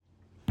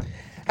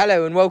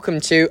Hello and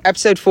welcome to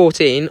episode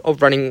 14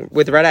 of Running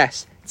with Red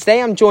S.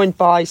 Today I'm joined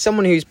by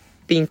someone who's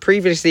been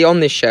previously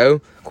on this show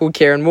called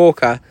Kieran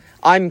Walker.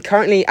 I'm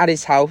currently at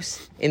his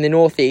house in the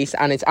northeast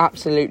and it's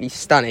absolutely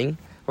stunning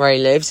where he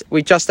lives.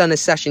 We've just done a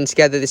session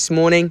together this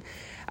morning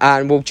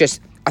and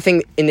I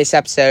think in this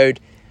episode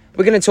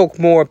we're going to talk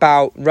more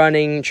about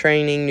running,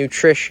 training,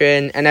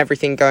 nutrition and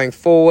everything going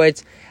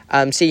forward.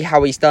 See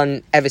how he's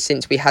done ever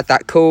since we had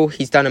that call.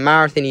 He's done a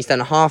marathon, he's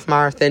done a half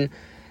marathon.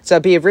 So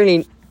it'll be a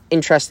really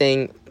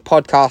interesting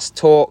podcast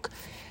talk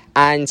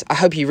and I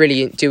hope you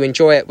really do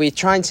enjoy it. We're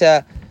trying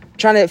to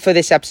for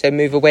this episode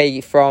move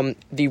away from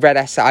the Red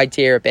S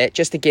idea a bit,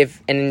 just to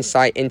give an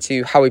insight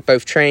into how we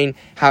both train,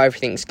 how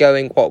everything's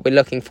going, what we're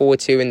looking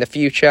forward to in the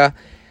future,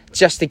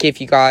 just to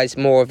give you guys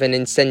more of an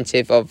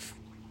incentive of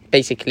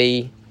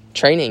basically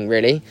training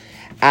really.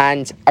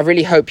 And I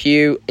really hope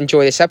you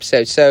enjoy this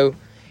episode. So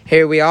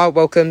here we are.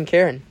 Welcome,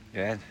 Kieran.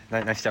 Yeah,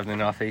 nice to have you in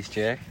the northeast,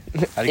 Jake.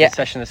 Had a good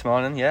session this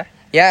morning, yeah?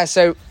 Yeah,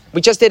 so we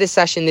just did a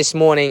session this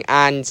morning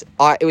and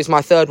it was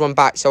my third one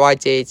back. So I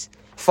did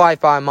 5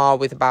 by a mile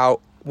with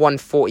about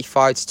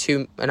 1:45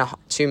 to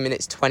 2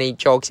 minutes 20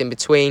 jogs in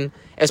between.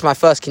 It was my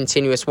first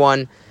continuous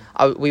one.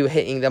 We were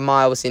hitting the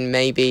miles in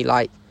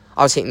I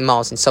was hitting the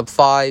miles in sub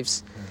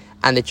 5s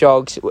and the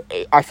jogs,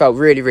 I felt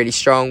really, really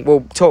strong.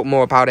 We'll talk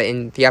more about it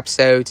in the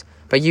episode.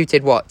 But you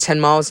did what, 10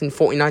 miles in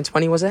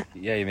 49:20, was it?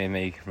 Yeah, you made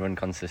me run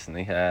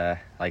consistently.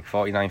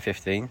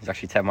 49:15. It's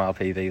actually 10 mile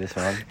PB this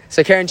morning.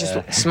 So Kieran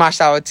just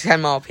smashed out a 10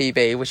 mile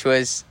PB, which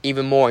was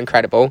even more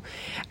incredible.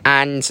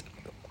 And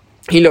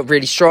he looked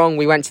really strong.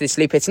 We went to this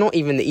loop. It's not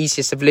even the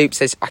easiest of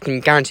loops. I can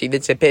guarantee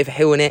there's a bit of a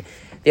hill in it.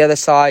 The other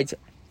side,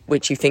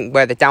 which you think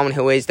where the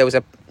downhill is, there was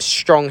a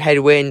strong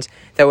headwind.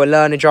 There were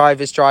learner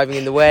drivers driving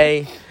in the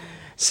way.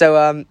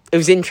 So it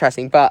was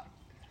interesting, but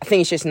I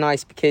think it's just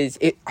nice because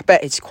I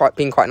bet it's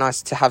been quite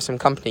nice to have some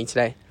company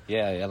today.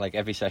 Yeah, like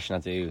every session I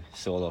do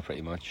solo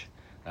pretty much.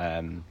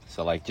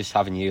 So like just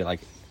having you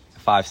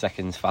 5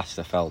 seconds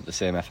faster felt the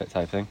same effort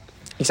type thing.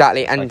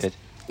 Exactly, and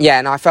yeah,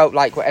 and I felt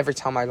like every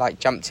time I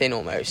jumped in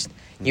almost,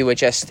 you were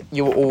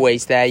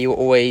always there, you were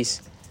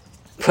always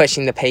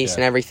pushing the pace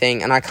and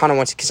everything, and I kind of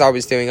wanted, because I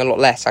was doing a lot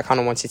less, I kind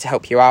of wanted to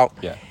help you out.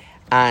 Yeah.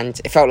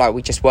 And it felt like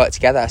we just worked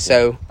together,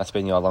 so... That's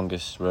been your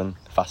longest run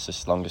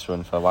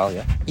for a while,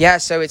 yeah? Yeah,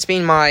 so it's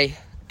my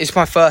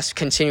first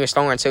continuous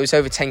long run, so it was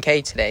over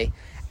 10k today,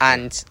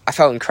 and I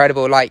felt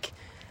incredible.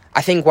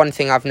 I think one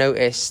thing I've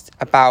noticed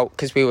about,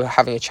 because we were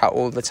having a chat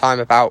all the time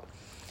about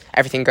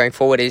everything going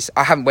forward, is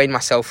I haven't weighed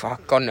myself for,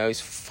 God knows,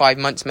 5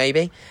 months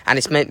maybe, and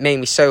it's made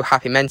me so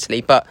happy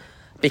mentally, but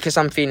because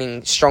I'm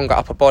feeling stronger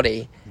upper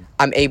body,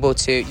 I'm able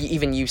to,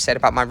 even you said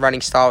about my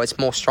running style, it's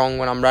more strong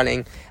when I'm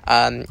running.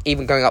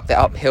 Even going up the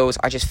uphills,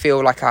 I just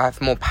feel like I have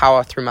more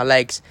power through my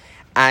legs.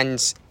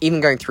 And even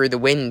going through the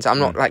wind, I'm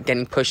not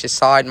getting pushed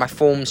aside. My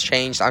form's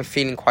changed. I'm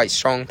feeling quite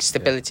strong,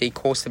 stability,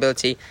 core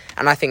stability.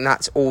 And I think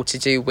that's all to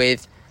do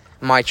with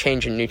my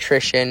change in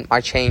nutrition, my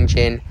change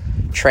in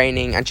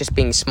training, and just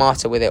being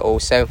smarter with it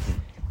all. So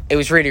it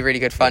was really, really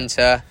good fun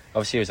to...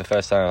 Obviously, it was the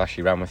first time I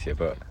actually ran with you,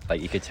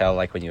 but you could tell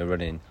when you were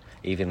running,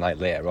 even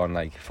later on,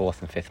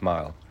 4th and 5th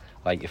mile,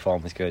 your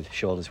form was good,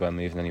 shoulders weren't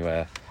moving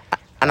anywhere.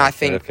 And I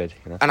think good,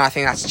 you know? And I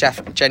think that's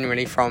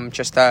genuinely from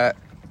just a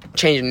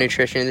change in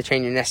nutrition, the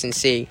change in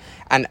S&C,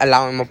 and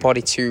allowing my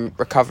body to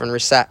recover and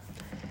reset.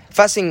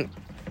 First thing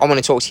I want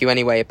to talk to you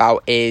anyway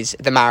about is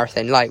the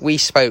marathon. We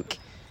spoke,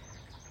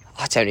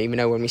 I don't even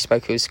know when we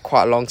spoke, it was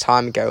quite a long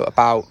time ago,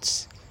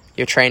 about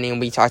your training,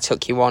 and I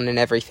took you on and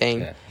everything.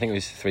 Yeah, I think it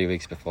was 3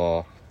 weeks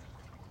before,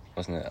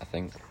 wasn't it? I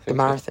think the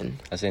marathon,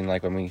 as in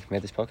when we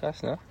made this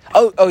podcast. No.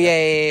 Oh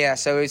yeah.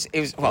 So it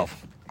was well,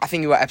 I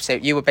think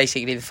you were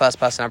basically the first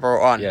person I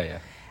brought on. Yeah.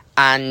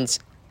 And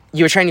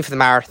you were training for the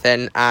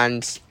marathon,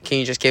 and can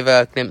you just give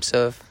a glimpse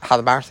of how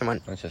the marathon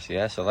went?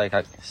 So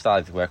I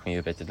started working with you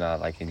a bit, didn't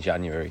I? In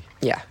January.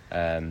 Yeah.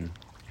 And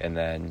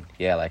then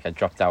I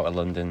dropped out of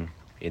London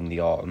in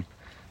the autumn,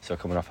 so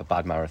coming off a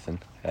bad marathon,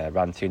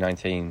 ran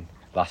 2:19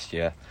 last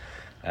year,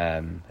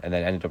 and then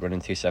ended up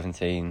running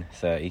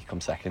 2:17:30,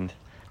 come second.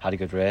 Had a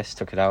good race,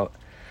 took it out.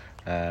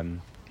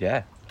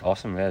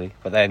 Awesome, really.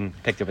 But then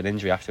picked up an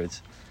injury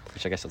afterwards,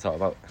 which I guess I'll talk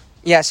about.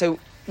 Yeah, so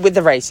with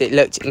the race, it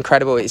looked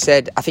incredible. It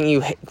said, I think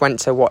you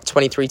went to,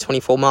 23,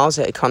 24 miles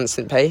at a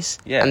constant pace?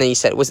 Yeah. And then you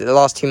said, was it the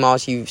last 2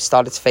 miles you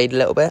started to fade a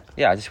little bit?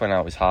 Yeah, I just went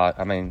out, it was hard.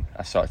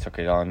 I sort of took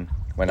it on,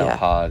 went out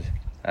hard.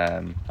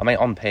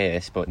 On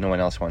pace, but no one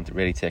else wanted to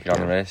really take it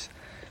on the race.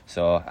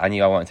 So I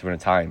knew I wanted to run a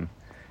time,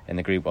 and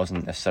the group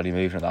wasn't necessarily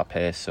moving at that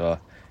pace, so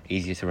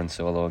easier to run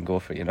solo and go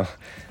for it,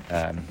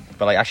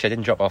 but actually I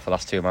didn't drop off the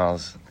last 2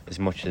 miles as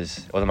much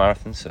as other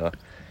marathons, so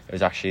it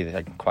was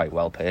actually quite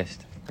well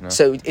paced.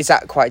 So is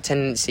that quite a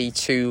tendency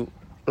to,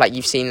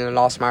 you've seen in the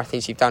last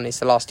marathons you've done, is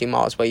the last 2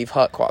 miles where you've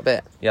hurt quite a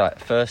bit? Yeah,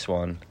 first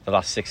one, the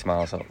last 6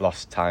 miles I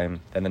lost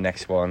time, then the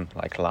next one,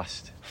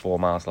 last 4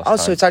 miles lost time.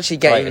 So it's actually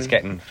getting... it's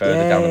getting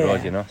further down the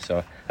road,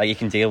 so you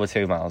can deal with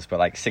 2 miles,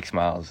 but 6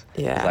 miles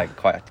is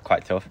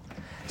quite tough.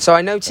 So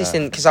I noticed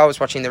because I was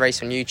watching the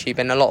race on YouTube,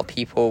 and a lot of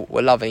people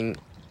were loving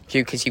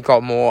you because you've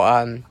got more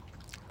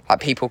like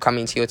people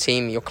coming to your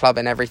team, your club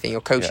and everything.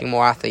 You're coaching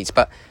more athletes,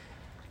 but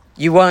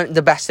you weren't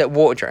the best at the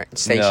water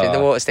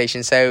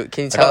station. So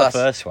can you tell us? I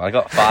got the first one. I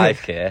got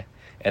 5k,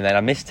 and then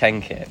I missed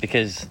 10k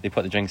because they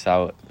put the drinks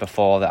out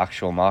before the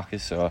actual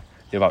markers, so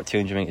they were about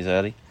 200 metres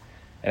early.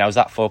 And I was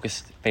that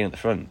focused being at the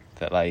front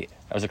that I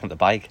was looking at the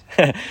bike.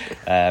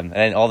 And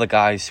then all the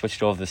guys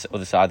switched over the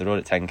other side of the road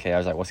at 10k. I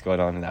was like, what's going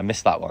on? And I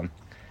missed that one.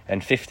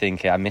 And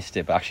 15k, I missed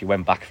it, but actually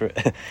went back for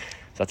it.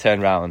 So I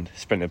turned around,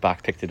 sprinted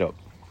back, picked it up,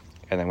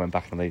 and then went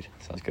back in the lead.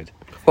 So that was good.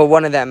 Well,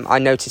 one of them I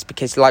noticed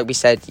because, like we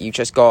said, you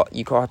got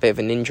a bit of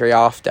an injury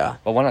after.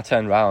 Well, when I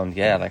turned around,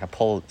 I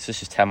pulled. So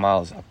this is 10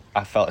 miles.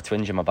 I felt a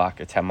twinge in my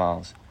back at 10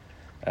 miles,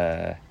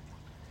 and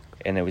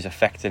it was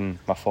affecting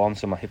my form.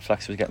 So my hip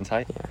flexor was getting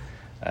tight.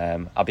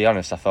 Yeah. I'll be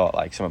honest. I thought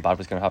like something bad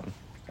was going to happen.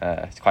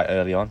 It's quite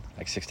early on,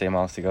 like 16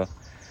 miles to go.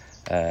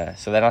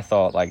 So then I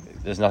thought like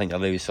there's nothing to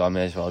lose, so I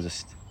may as well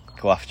just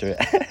go after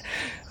it.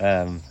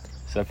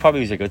 So it probably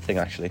was a good thing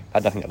actually. I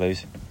had nothing to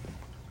lose.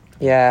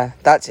 Yeah,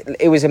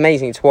 it was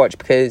amazing to watch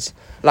because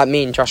like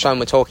me and Josh Owen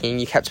were talking,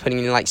 you kept putting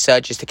in like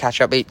surges to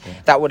catch up.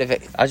 That would have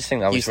I just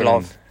think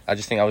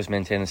I was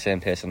maintaining the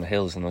same pace on the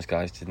hills, and those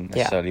guys didn't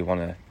necessarily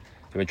want to.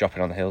 They were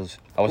dropping on the hills.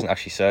 I wasn't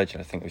actually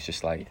surging. I think it was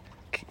just like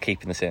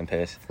keeping the same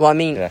pace. Well, I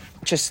mean,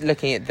 just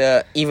looking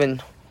at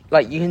even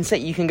like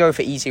you can go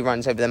for easy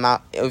runs over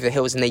the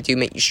hills, and they do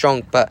make you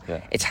strong. But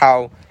it's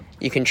how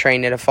you can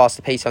train at a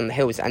faster pace on the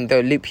hills, and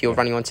the loop you're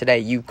running on today,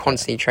 you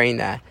constantly train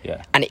there.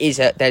 Yeah. And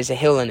there's a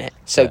hill in it,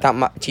 so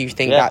do you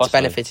think that's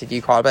possibly benefited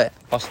you quite a bit?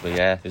 Possibly,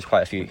 yeah. There's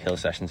quite a few hill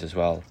sessions as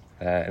well,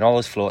 and all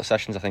those float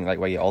sessions. I think like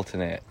where you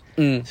alternate,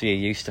 so you're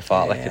used to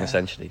fartlekking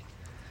essentially.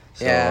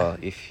 So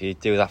if you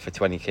do that for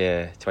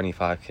 20k,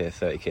 25k,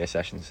 30k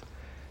sessions,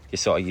 you're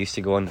sort of used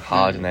to going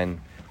hard and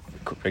then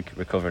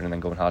recovering and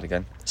then going hard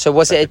again. So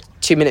was it a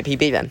 2-minute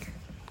PB then?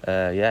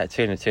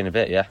 Two and a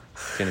bit.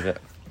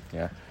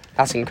 Yeah.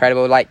 That's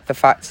incredible. Like the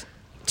fact,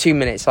 2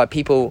 minutes. Like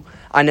people,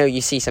 I know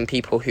you see some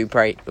people who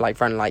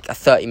run like a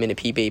 30-minute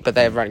PB, but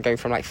they're going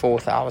from like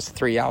 4 hours to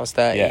 3 hours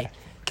 30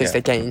 because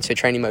they're getting into a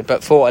training mode.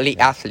 But for elite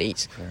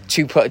athletes,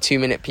 to put a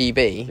 2-minute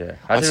PB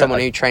on someone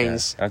who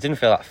trains, I didn't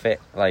feel that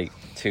fit like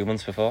 2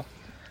 months before.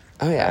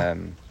 Oh yeah.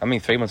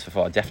 3 months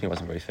before, I definitely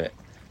wasn't very fit.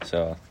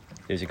 So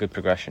it was a good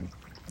progression.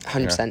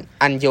 100%.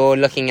 And you're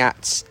looking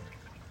at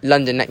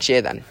London next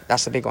year then?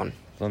 That's the big one.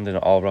 London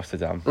or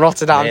Rotterdam. I'm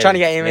trying to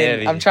get him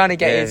in. I'm trying to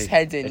get his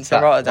head into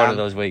Rotterdam. One of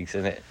those weeks,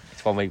 isn't it?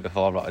 It's 1 week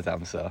before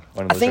Rotterdam, so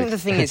one of those I think weeks.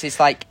 The thing is, it's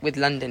like with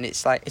London,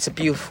 it's a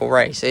beautiful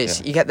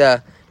race. You get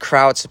the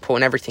crowd support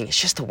and everything.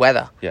 It's just the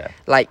weather. Yeah.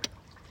 Like,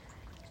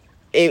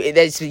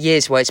 there's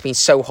years where it's been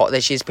so hot.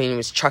 There's years it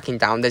was chucking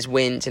down. There's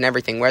winds and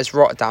everything. Whereas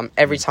Rotterdam,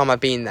 every time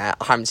I've been there,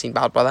 I haven't seen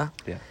bad weather.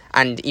 Yeah.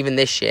 And even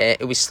this year,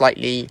 it was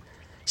slightly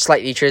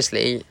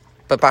drizzly,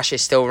 but Bashir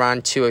still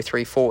ran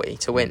 2:03.40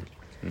 to win.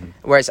 Mm-hmm.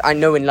 Whereas I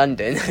know in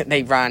London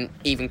they ran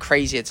even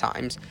crazier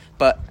times,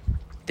 but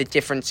the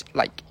difference,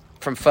 like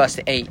from first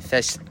to eighth,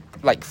 there's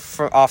like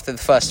after the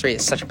first three,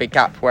 it's such a big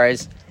gap.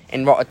 Whereas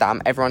in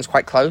Rotterdam, everyone's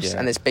quite close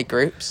and there's big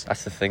groups.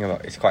 That's the thing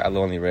about it's quite a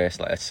lonely race.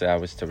 Like let's say I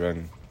was to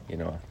run,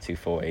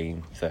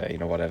 2:14,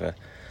 13 or whatever.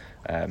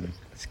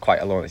 It's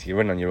quite a long. You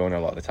run on your own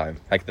a lot of the time,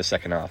 like the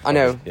second half. I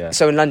know. Yeah.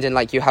 So in London,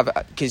 like you have,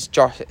 because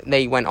Josh,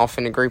 they went off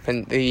in a group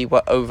and they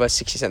were over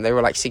 60%. They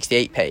were like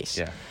 68 pace.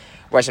 Yeah.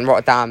 Whereas in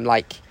Rotterdam,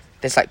 like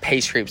there's like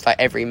pace groups like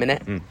every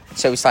minute.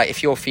 So it's like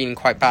if you're feeling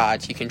quite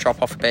bad, you can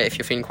drop off a bit. If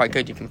you're feeling quite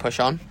good, you can push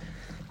on.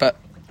 But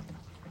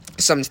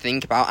something to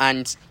think about.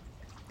 And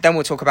then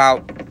we'll talk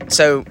about.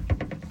 So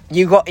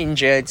you got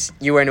injured.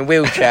 You were in a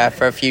wheelchair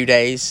for a few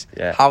days.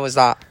 Yeah. How was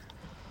that?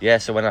 Yeah.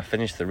 So when I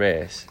finished the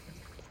race.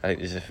 I think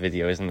there's a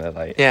video, isn't there?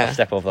 Like, I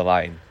step over the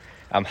line.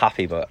 I'm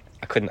happy, but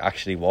I couldn't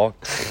actually walk.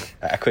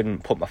 I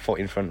couldn't put my foot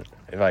in front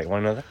of like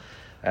one another.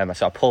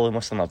 So I pulled a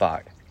muscle in my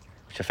back,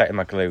 which affected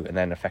my glute and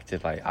then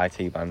affected like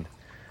IT band.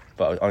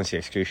 But I was honestly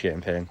excruciating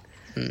pain.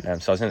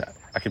 So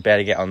I could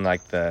barely get on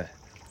like the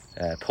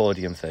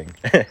podium thing.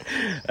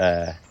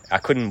 I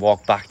couldn't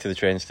walk back to the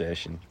train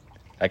station.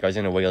 Like I was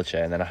in a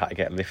wheelchair and then I had to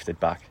get lifted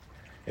back.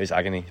 It was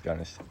agony, to be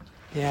honest.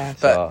 Yeah,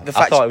 but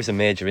I thought it was a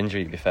major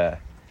injury, to be fair.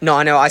 No,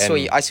 I know. I saw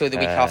the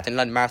week after in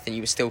London Marathon,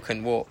 you still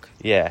couldn't walk.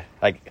 Yeah,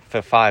 like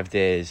for 5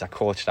 days, I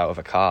coached out of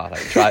a car,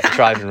 like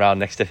driving around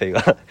next to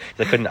people.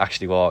 I couldn't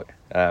actually walk.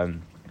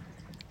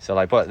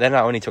 But then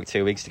I only took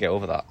 2 weeks to get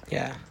over that.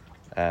 Yeah.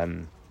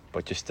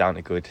 But just down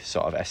to good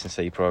sort of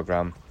S&C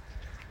program,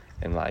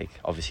 and like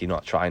obviously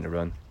not trying to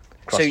run.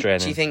 Cross-training.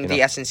 So do you think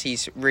the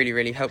S&C's really,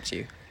 really helped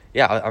you?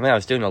 Yeah, I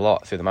was doing a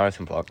lot through the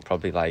marathon block,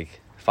 probably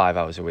like 5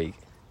 hours a week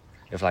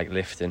of like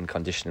lifting,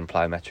 conditioning,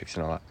 plyometrics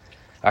and all that.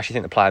 I actually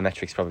think the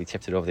plyometrics probably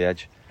tipped it over the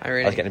edge. Oh,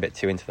 really? I was getting a bit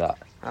too into that.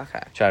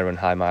 Okay. Trying to run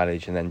high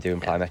mileage and then doing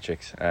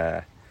plyometrics.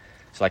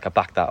 So I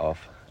backed that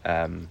off.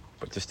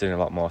 But just doing a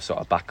lot more sort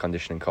of back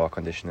conditioning, core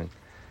conditioning.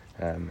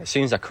 As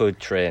soon as I could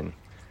train,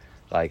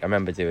 like I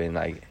remember doing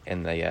like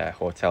in the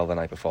hotel the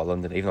night before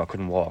London, even though I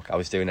couldn't walk, I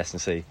was doing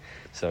S&C.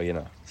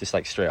 So, just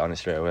like straight on it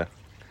straight away.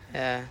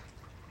 Yeah.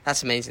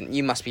 That's amazing.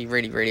 You must be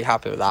really, really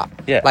happy with that.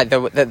 Yeah. Like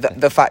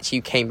the fact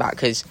you came back,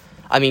 because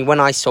I mean, when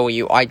I saw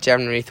you, I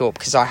generally thought,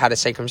 because I had a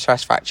sacrum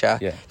stress fracture,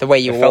 the way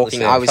you were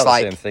walking, I was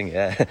like, the same thing,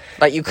 yeah.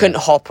 Like you couldn't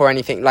hop or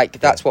anything. Like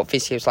that's what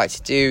physios like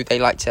to do. They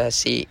like to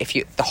see if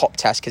you the hop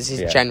test, because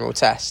it's a general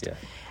test,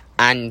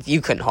 and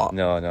you couldn't hop.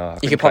 No, I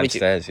you could probably do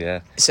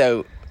stairs,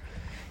 So,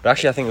 but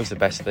actually, I think it was the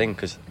best thing,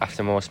 because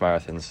after most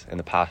marathons in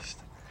the past,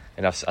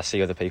 and I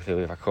see other people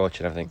who I coach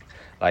and everything,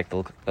 like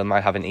they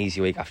might have an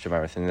easy week after a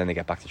marathon, and then they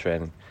get back to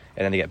training,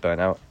 and then they get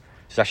burnt out.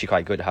 So it's actually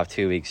quite good to have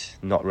 2 weeks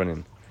not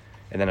running,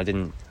 and then I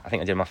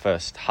think I did my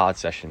first hard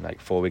session like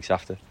 4 weeks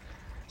after,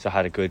 so I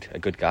had a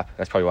good gap.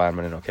 That's probably why I'm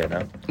running okay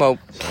now. Well,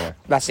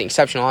 that's an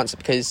exceptional answer,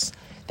 because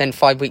then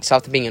 5 weeks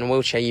after being in a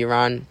wheelchair, you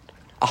ran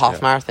a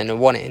half marathon and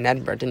won it in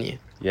Edinburgh, didn't you?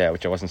 Yeah,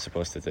 which I wasn't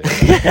supposed to do.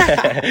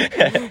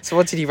 So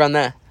what did you run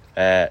there?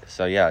 I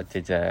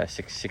did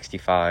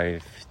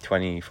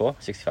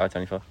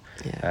 65-24.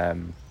 Yeah.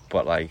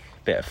 But like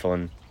a bit of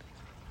fun.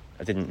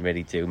 I didn't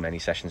really do many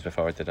sessions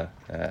before I did it.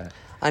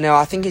 I know.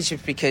 I think it's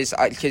just because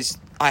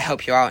I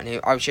help you out,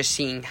 and I was just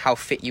seeing how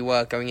fit you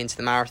were going into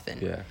the marathon.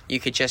 Yeah. You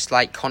could just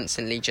like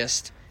constantly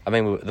just. I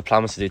mean, the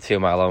plan was to do 2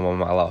 mile on, 1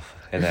 mile off,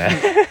 and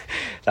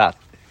that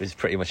was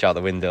pretty much out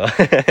the window.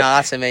 No,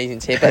 that's amazing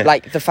to hear. But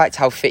like the fact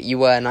how fit you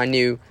were, and I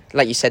knew,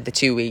 like you said, the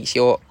 2 weeks,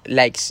 your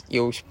legs,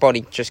 your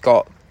body just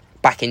got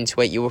back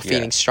into it. You were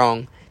feeling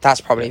strong. That's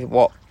probably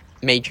what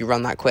made you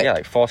run that quick. Yeah,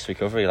 like forced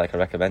recovery. Like I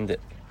recommend it.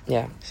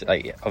 Yeah. So,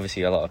 like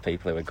obviously, a lot of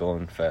people who are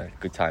going for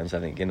good times, I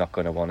think you're not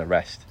going to want to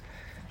rest.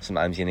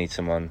 Sometimes you need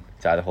someone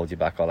to either hold you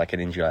back or like an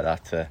injury like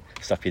that to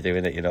stop you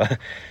doing it. You know.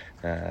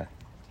 No,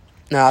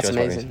 that's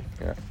amazing.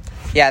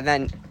 Yeah, and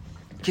then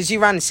because you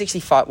ran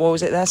 65, what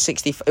was it there?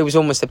 60. It was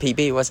almost a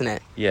PB, wasn't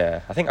it?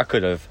 Yeah, I think I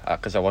could have,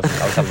 because I was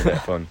having a bit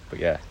of fun, but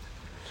yeah.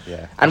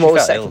 And what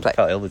was second place?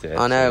 Felt ill to do it.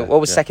 I know.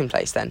 What was second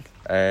place then?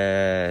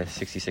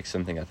 66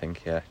 something, I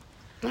think. Yeah.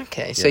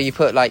 Okay, so you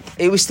put like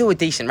it was still a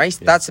decent race.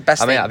 Yeah. That's the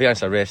best. I mean, thing. I'll be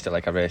honest. I raced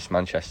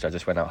Manchester. I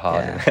just went out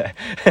hard. Yeah.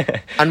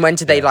 And when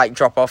did they like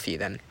drop off you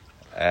then?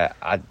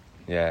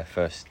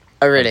 First.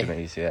 Oh really?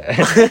 Meters, yeah. I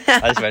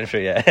just went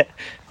through. Yeah,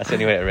 that's the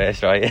only way to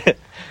race, right?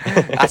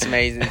 That's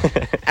amazing.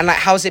 And like,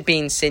 how's it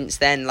been since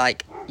then?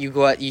 Like, you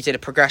did a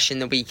progression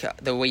the week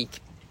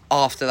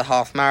after the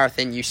half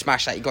marathon. You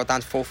smashed that. You got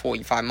down to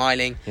 4:45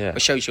 miling,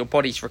 which shows your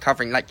body's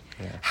recovering. Like,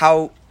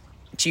 how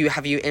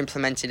have you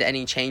implemented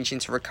any change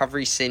into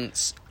recovery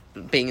since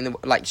being in the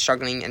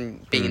struggling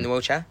and being in the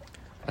wheelchair?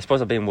 I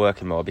suppose I've been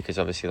working more, because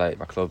obviously like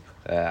my club,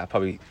 I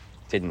probably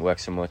didn't work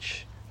so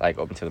much like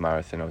up until the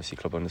marathon. Obviously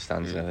club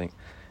understands and everything,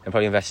 and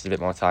probably invested a bit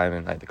more time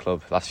in like the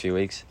club last few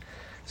weeks,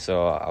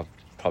 so I've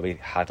probably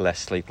had less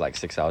sleep, like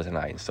 6 hours a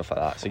night and stuff like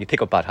that. So you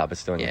pick up bad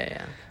habits, don't you?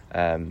 Yeah.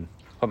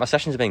 But my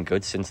sessions have been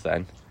good since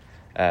then.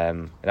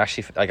 And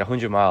actually, like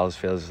 100 miles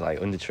feels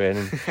like under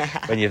training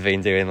when you've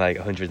been doing like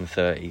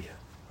 130,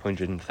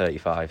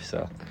 135.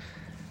 So,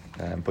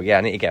 but yeah,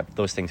 I need to get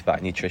those things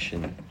back: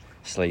 nutrition,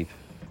 sleep,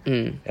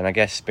 and I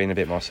guess being a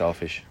bit more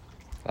selfish.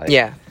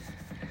 Like,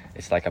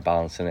 it's like a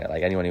balance, isn't it?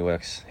 Like anyone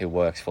who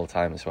works full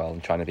time as well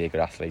and trying to be a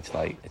good athlete,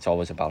 like it's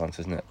always a balance,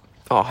 isn't it?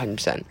 Oh,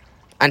 100%.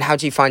 And how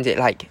do you find it?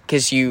 Like,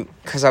 because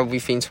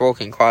we've been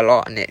talking quite a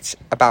lot, and it's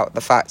about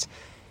the fact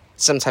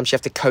sometimes you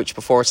have to coach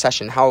before a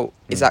session. How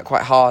is that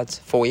quite hard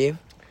for you?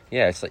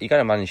 Yeah, it's like you got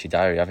to manage your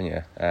diary, haven't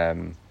you?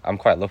 I'm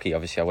quite lucky.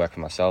 Obviously, I work for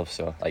myself,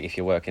 so like if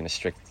you work in a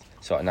strict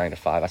sort of 9 to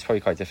 5, that's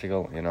probably quite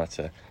difficult,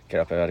 to get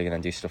up early and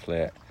then do stuff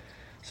late.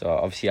 So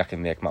obviously, I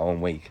can make my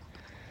own week,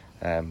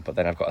 but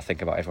then I've got to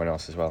think about everyone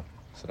else as well.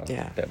 So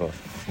a bit of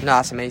both. No,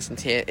 that's amazing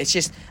to hear.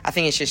 I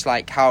think it's just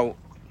like how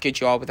good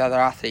you are with other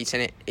athletes,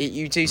 and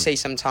you do say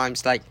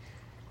sometimes like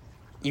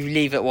you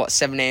leave at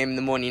 7 a.m. in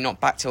the morning, you're not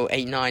back till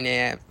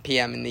 8-9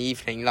 p.m. in the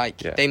evening. Like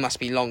they must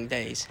be long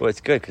days. Well, it's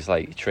good because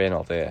like you train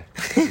all day,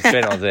 you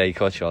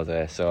coach all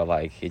day, so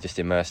like you're just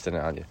immersed in it,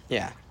 aren't you?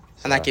 Yeah, so,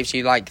 and that gives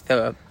you like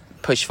the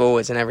push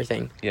forwards and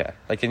everything. Yeah,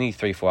 like you need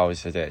 3-4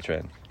 hours a day to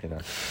train.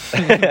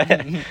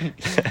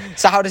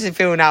 So how does it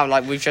feel now?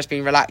 Like we've just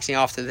been relaxing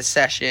after the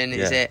session.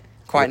 Is it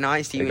quite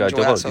nice? Do you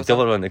enjoy that sort of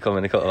double run to come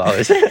in a couple of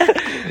hours?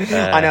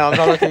 I know.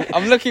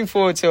 I'm looking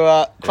forward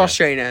to cross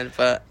training,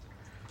 but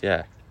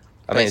yeah.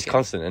 I mean, it's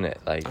constant, isn't it?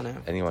 Like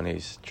anyone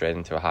who's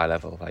training to a high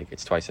level, like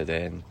it's twice a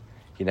day, and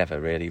you never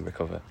really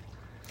recover.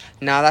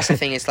 No, that's the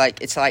thing. It's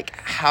like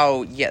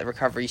how you get the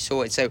recovery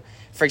sorted. So,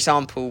 for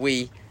example,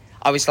 we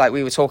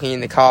were talking in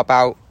the car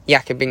about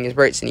Jakob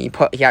Ingebrigtsen, and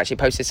he actually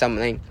posted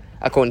something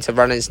according to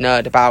Runner's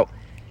Nerd about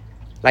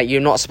like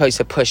you're not supposed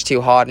to push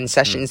too hard in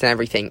sessions and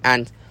everything.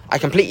 And I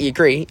completely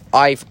agree.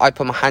 I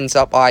put my hands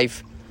up.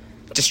 I've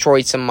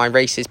destroyed some of my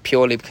races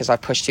purely because I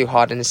pushed too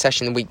hard in a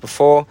session the week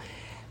before,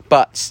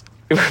 but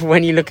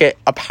when you look at,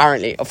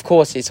 apparently, of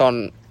course, it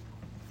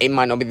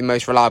might not be the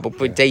most reliable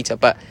data,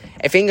 but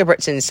if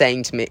Ingebrigtsen is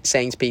saying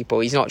to people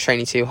he's not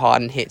training too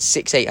hard and hits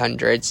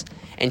 6-800s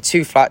and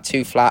 2 flat,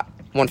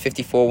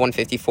 154,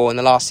 154, and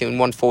the last two in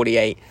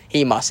 148,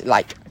 he must,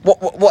 like,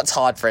 what's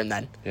hard for him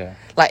then? Yeah.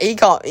 Like, he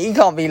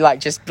can't be, like,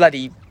 just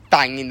bloody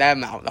banging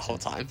them out the whole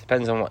time.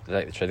 Depends on what,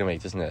 like, the training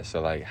week, doesn't it?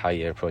 So, like, how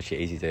you approach your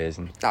easy days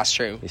and... That's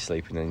true. Your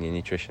sleeping and your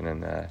nutrition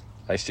and,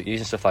 like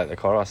using stuff like the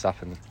Coros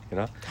app, and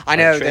I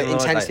know like the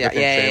intensity. Like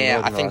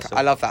I think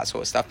I love that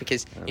sort of stuff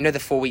because the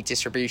 4-week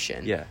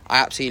distribution. Yeah, I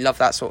absolutely love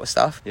that sort of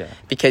stuff. Yeah,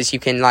 because you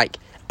can like,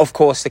 of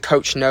course, the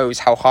coach knows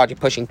how hard you're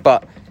pushing,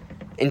 but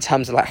in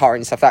terms of like heart rate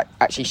and stuff, that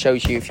actually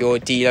shows you if you're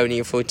deloading,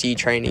 if you're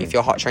detraining, if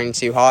you're hot training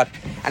too hard.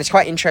 And it's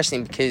quite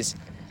interesting because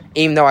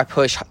even though I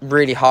push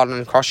really hard on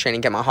the cross training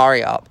and get my heart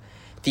rate up,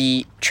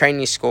 the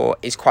training score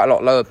is quite a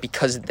lot lower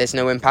because there's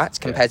no impact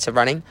compared to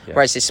running.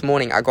 Whereas this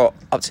morning I got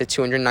up to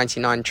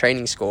 299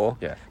 training score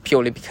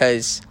purely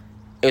because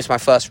it was my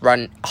first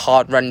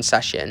hard run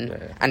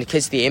session, and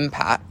because of the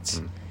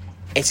impact,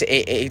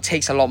 it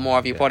takes a lot more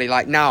of your body.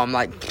 Like now I'm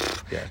like,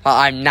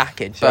 I'm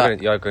knackered. So but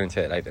you're going to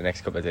take like the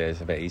next couple of days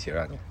a bit easier,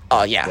 aren't you?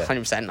 Oh yeah,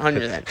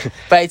 100%.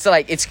 But it's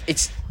like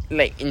it's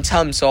like in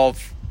terms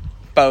of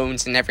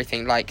bones and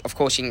everything. Like of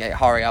course you can get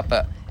heart rate up,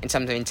 but in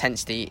terms of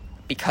intensity,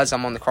 because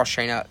I'm on the cross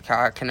trainer,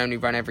 I can only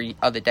run every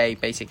other day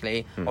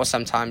basically, or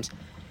sometimes.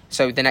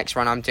 So the next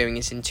run I'm doing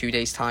is in 2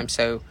 days' time.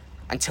 So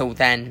until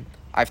then,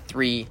 I have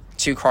three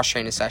cross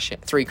trainer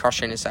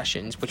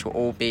sessions, which will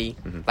all be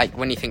like,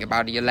 when you think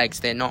about it, your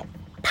legs, they're not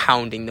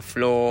pounding the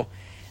floor.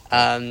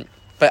 But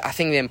I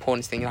think the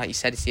important thing, like you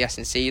said, is the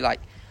S&C. Like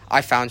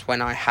I found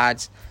when I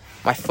had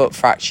my foot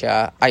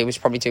fracture, I was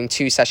probably doing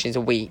 2 sessions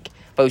a week,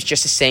 but it was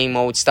just the same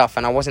old stuff,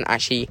 and I wasn't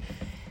actually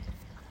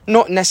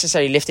not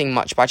necessarily lifting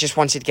much, but I just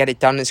wanted to get it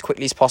done as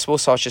quickly as possible,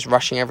 so I was just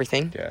rushing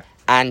everything.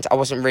 And I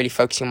wasn't really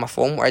focusing on my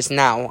form, whereas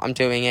now I'm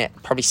doing it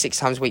probably 6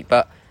 times a week,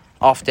 but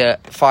after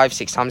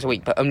 5-6 times a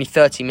week, but only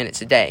 30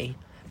 minutes a day.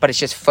 But it's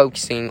just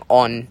focusing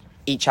on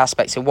each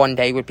aspect. So one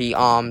day would be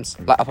arms,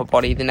 like upper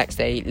body, the next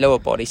day lower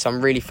body, so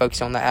I'm really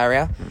focusing on that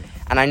area.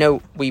 And I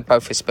know we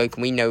both have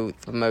spoken, we know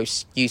the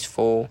most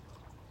useful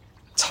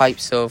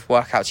types of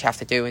workouts you have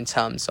to do in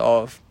terms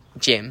of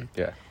gym.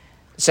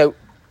 So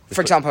for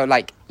example,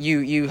 like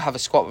you have a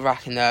squat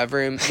rack in the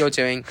room, you're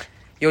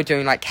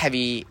doing like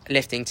heavy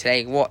lifting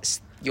today.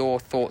 What's your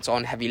thoughts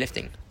on heavy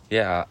lifting?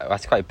 Yeah,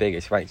 that's quite big.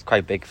 It's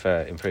quite big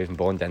for improving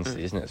bone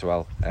density, isn't it, as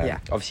well?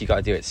 Obviously, you got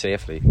to do it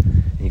safely,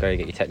 and you got to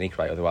get your technique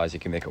right, otherwise you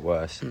can make it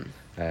worse.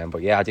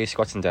 But yeah, I do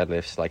squats and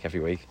deadlifts like every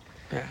week.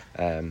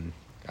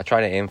 I try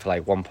to aim for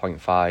like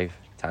 1.5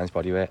 times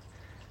body weight,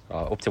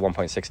 or up to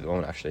 1.6 at the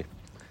moment actually,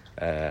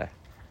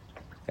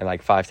 in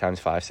like 5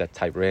 times 5 set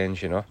type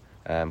range,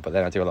 But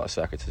then I do a lot of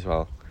circuits as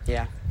well.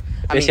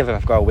 Basically, if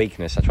I've got a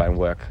weakness, I try and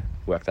work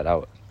that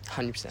out.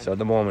 100%. So at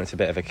the moment, it's a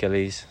bit of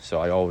Achilles, so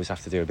I always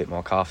have to do a bit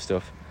more calf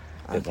stuff,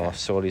 a bit more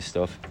soleus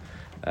stuff.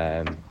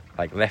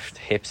 Like left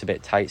hip's a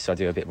bit tight, so I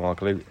do a bit more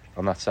glute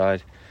on that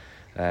side.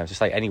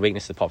 Just like any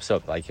weakness that pops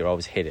up, like you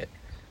always hit it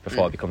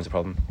before it becomes a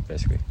problem,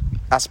 basically.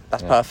 That's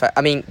perfect.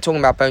 I mean, talking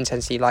about bone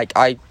density, like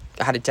I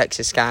had a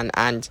DEXA scan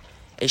and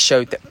it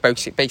showed that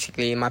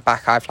basically in my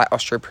back I have like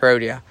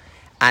osteoporosia,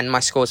 and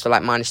my scores were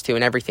like -2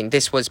 and everything.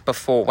 This was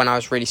before, when I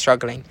was really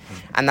struggling,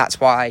 and that's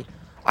why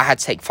I had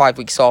to take 5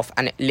 weeks off,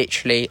 and it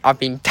literally, I've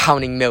been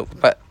downing milk,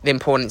 but the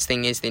important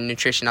thing is the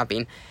nutrition. I've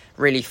been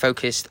really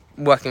focused,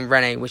 working with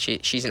Renee,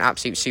 she's an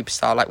absolute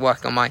superstar, like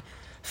working on my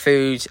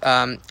food,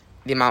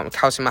 the amount of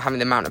calcium I'm having,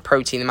 the amount of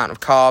protein, the amount of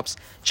carbs,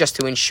 just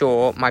to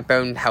ensure my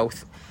bone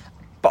health.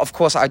 But of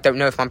course, I don't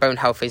know if my bone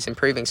health is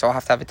improving, so I'll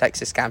have to have a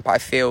DEXA scan, but I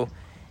feel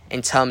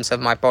in terms of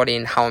my body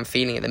and how I'm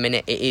feeling at the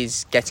minute, it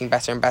is getting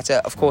better and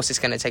better. Of course, it's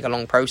going to take a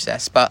long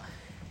process, but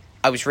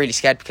I was really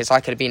scared because I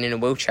could have been in a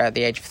wheelchair at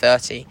the age of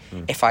 30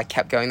 if I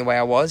kept going the way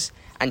I was.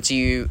 And do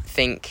you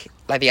think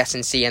like the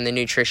S&C and the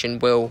nutrition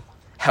will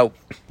help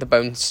the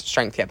bone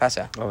strength get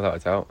better? Oh, without a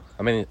doubt.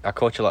 I mean, I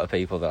coach a lot of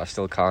people that I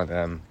still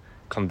can't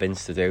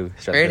convince to do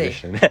strength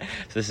conditioning.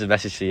 So this is a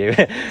message to you.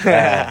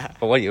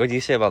 But what do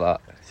you say about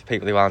that? To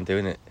people who aren't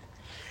doing it?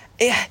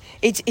 Yeah,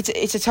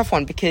 it's a tough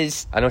one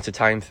because I know it's a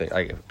time thing.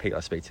 Like people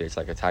I speak to, it's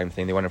like a time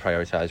thing. They want to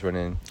prioritise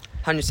running.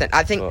 100%.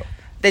 I think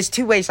there's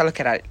 2 ways I look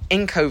at it.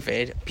 In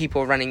COVID,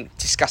 people are running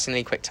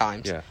disgustingly quick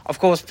times. Of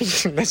course,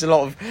 there's a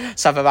lot of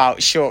stuff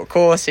about short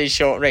courses,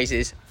 short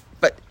races,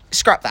 but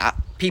scrap that.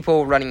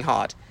 People running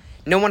hard.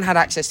 No one had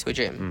access to a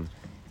gym,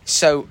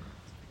 so,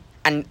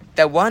 and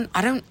there weren't.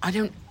 I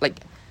don't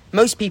like.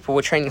 Most people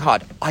were training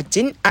hard. I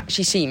didn't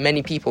actually see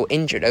many people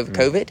injured over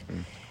COVID.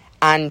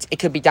 And it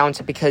could be down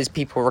to because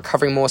people are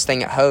recovering more,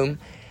 staying at home.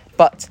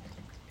 But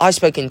I've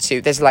spoken to,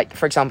 there's like,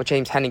 for example,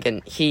 James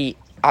Hennigan. He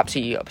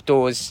absolutely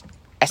adores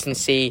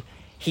S&C.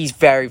 He's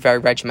very, very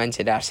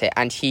regimented at it.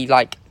 And he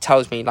like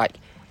tells me like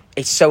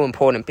it's so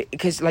important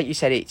because like you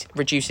said, it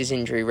reduces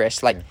injury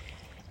risk. Like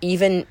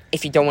even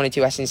if you don't want to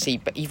do S&C,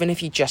 but even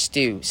if you just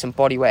do some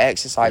bodyweight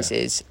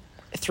exercises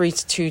 2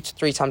 to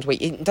 3 times a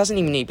week, it doesn't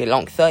even need to be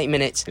long, 30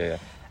 minutes,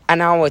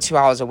 an hour, 2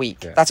 hours a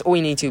week. That's all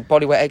you need to do,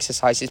 bodyweight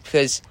exercises,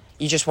 because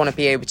you just want to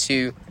be able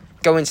to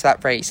go into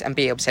that race and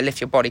be able to lift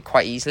your body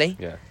quite easily.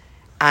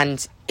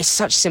 And it's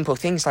such simple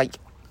things like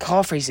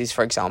calf raises,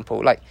 for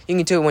example. Like you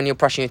can do it when you're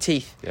brushing your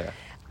teeth.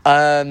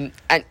 And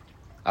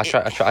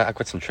I've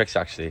got some tricks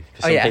actually.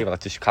 Because some people I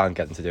just can't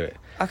get them to do it.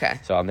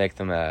 So I'll make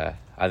them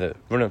either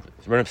run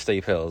up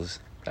steep hills,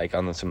 like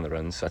on some of the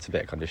runs. So that's a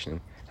bit of conditioning.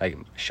 Like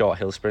short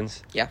hill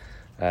sprints.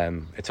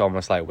 It's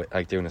almost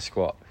like doing a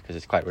squat, because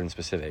because it's quite run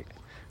specific.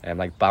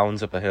 Like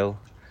bounds up a hill.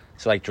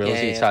 So like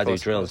drills, you start to do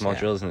drills, more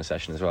drills in the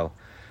session as well.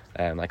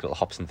 Like little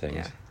hops and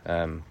things.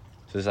 So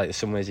there's like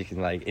some ways you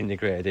can like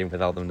integrate it in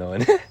without them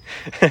knowing.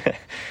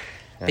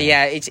 But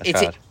yeah,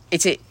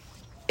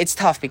 it's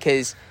tough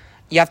because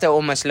you have to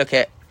almost look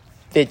at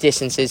the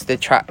distances,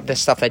 the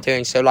stuff they're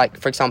doing. So like,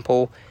 for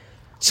example,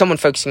 someone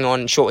focusing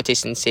on shorter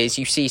distances,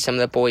 you see some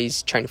of the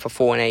boys training for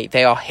 4 and 8,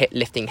 they are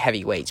lifting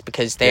heavy weights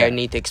because they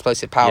need the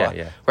explosive power.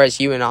 Whereas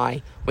you and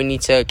I, we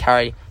need to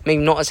carry,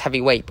 maybe not as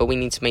heavy weight, but we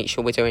need to make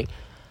sure we're doing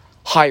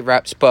high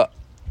reps, but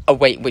a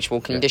weight which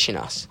will condition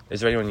us.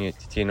 Is there anyone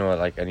do you know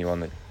like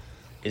anyone that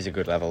is a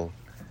good level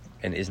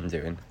and isn't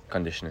doing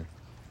conditioning?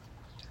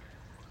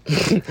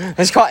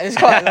 There's quite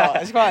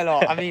a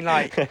lot. I mean,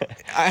 like,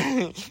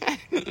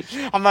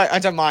 I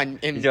don't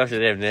mind him. You don't have to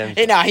name names.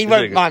 No, he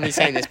won't mind me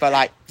saying this, but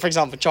like, for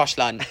example, Josh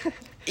Lunn,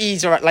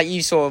 he's alright. Like,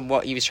 you saw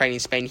what he was training in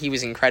Spain. He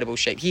was in incredible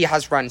shape. He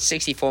has run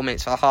 64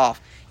 minutes for a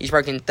half. He's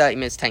broken 30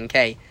 minutes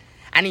 10k,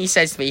 and he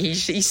says to me,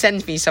 he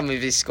sends me some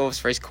of his scores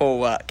for his core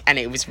work, and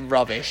it was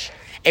rubbish.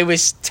 It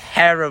was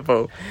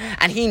terrible,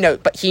 and he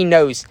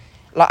knows.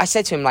 Like, I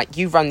said to him, like,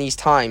 you run these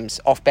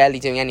times off barely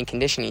doing any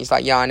conditioning. He's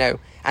like, yeah, I know.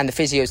 And the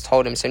physio's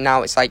told him. So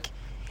now it's like,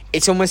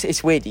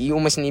 it's weird. You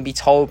almost need to be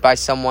told by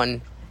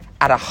someone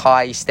at a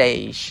high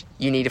stage,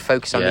 you need to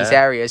focus on these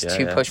areas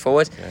to push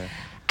forward.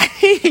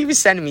 Yeah. He was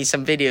sending me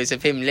some videos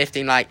of him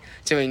lifting, like,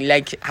 doing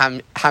leg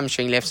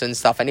hamstring lifts and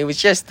stuff. And it was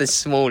just the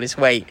smallest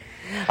weight.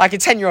 Like, a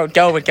 10-year-old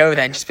girl would go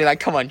there and just be like,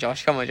 come on,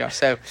 Josh.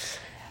 So,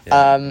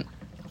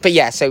 but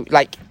yeah, so,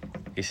 like...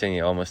 He's saying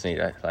you almost need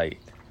to, like...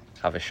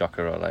 have a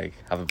shocker or like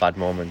have a bad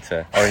moment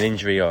or an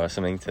injury or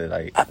something to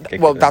like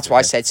well that's what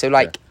I said. So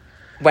like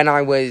when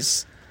I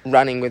was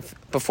running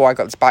before I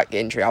got this back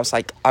injury, I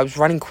was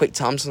running quick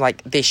times.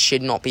 Like, this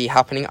should not be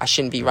happening. I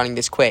shouldn't be running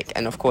this quick.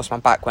 And of course my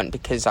back went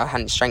because I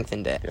hadn't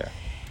strengthened it.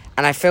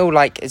 And I feel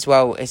like as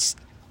well it's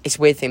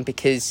weird thing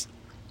because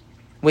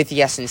with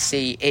the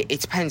S&C it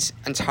depends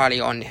entirely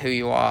on who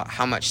you are,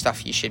 how much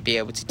stuff you should be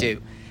able to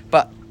do.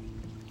 But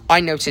I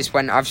noticed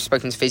when I've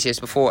spoken to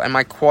physios before, and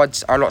my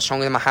quads are a lot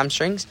stronger than my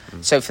hamstrings.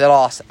 So for the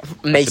last,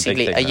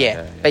 basically a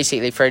year,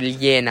 basically for a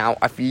year now,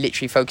 I've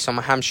literally focused on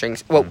my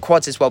hamstrings. Well,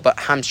 quads as well, but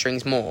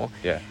hamstrings more.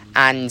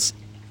 And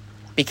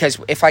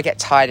because if I get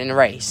tired in a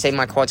race, say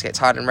my quads get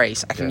tired in a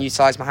race, I can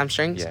utilise my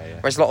hamstrings.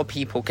 Whereas a lot of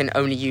people can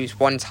only use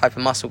one type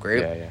of muscle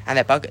group, and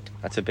they're buggered.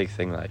 That's a big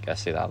thing. Like, I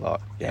see that a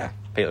lot.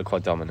 People are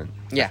quad dominant.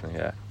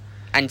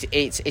 And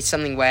it's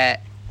something where,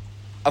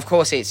 of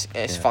course,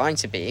 it's fine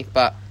to be,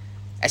 but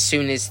as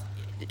soon as,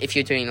 if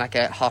you're doing like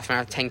a half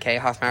marathon, 10k,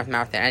 half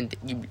marathon,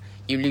 and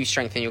you lose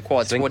strength in your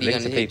quads, what are you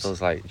going to do?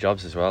 People's like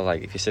jobs as well.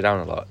 Like, if you sit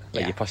down a lot,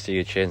 like your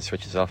posterior chain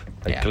switches off.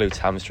 Like glutes,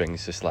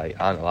 hamstrings just like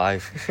aren't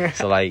alive.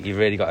 So like you've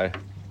really got to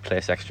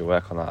place extra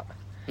work on that.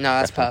 No,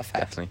 that's perfect.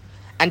 Definitely.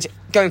 And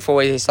going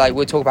forward, it's like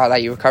we'll talk about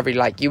like your recovery.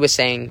 Like you were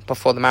saying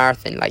before the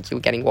marathon, like you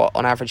were getting what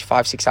on average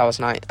 5-6 hours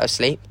a night of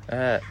sleep.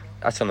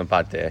 That's on a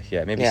bad day,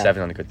 maybe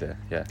 7 on a good day,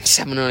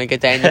 7 on a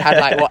good day, and you had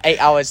like 8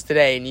 hours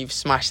today, and you've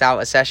smashed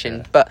out a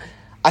session. But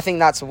I think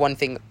that's one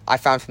thing I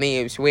found for me.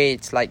 It was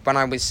weird. Like when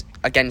I was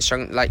again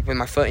strong, like with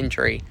my foot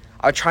injury,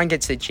 I would try and get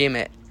to the gym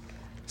at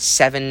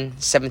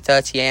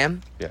 7:30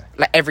 a.m.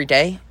 Like every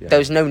day. There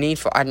was no need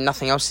for. I had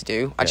nothing else to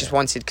do. I just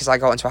wanted, because I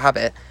got into a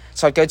habit.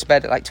 So I'd go to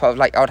bed at like 12.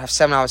 Like I would have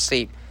 7 hours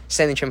sleep,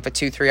 stay in the gym for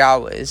 2-3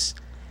 hours,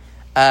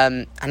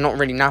 and not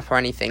really nap or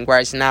anything.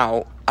 Whereas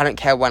now, I don't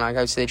care when I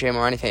go to the gym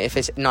or anything. If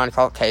it's 9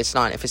 o'clock, okay, it's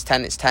 9. If it's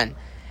 10, it's 10.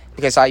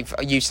 Because I've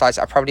utilised,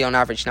 I probably on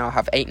average now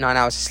have 8-9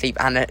 hours of sleep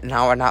and an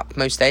hour nap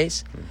most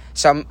days.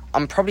 So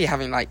I'm probably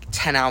having like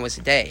 10 hours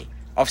a day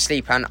of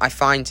sleep, and I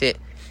find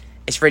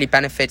it's really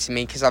benefited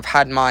me because I've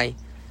had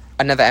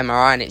another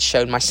MRI and it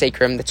showed my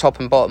sacrum, the top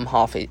and bottom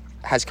half, it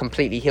has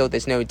completely healed.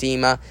 There's no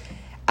edema,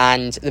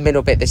 and the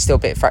middle bit, there's still a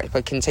bit of fracture, but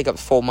it can take up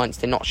to 4 months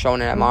to not show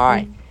on an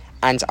MRI.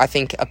 And I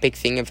think a big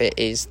thing of it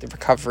is the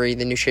recovery,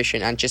 the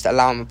nutrition, and just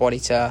allowing my body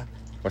to...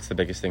 What's the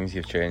biggest things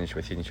you've changed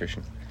with your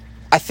nutrition?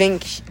 I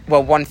think,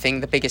 well,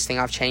 the biggest thing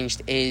I've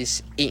changed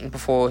is eating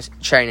before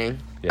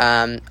training.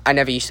 I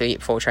never used to eat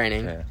before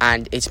training,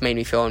 and it's made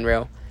me feel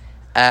unreal.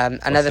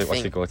 Another thing...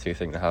 What's the go-to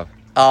thing to have?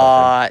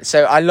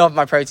 So I love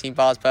my protein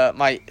bars, but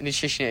my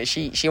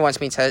nutritionist, she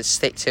wants me to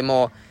stick to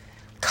more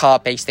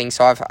carb-based things,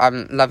 so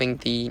I'm loving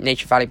the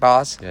Nature Valley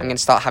bars. I'm going to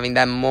start having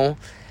them more.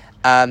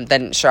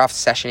 Then straight after the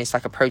session, it's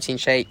like a protein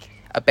shake,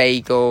 a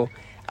bagel.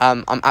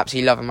 I'm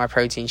absolutely loving my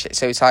protein shake.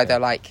 So it's either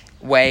like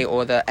whey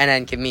or and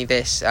then give me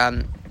this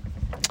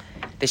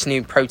this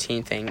new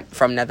protein thing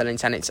from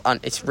Netherlands, and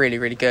it's really,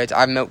 really good.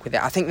 I have milk with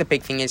it. I think the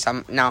big thing is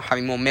I'm now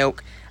having more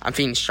milk. I'm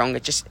feeling stronger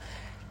just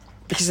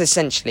because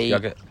essentially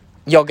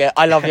yogurt.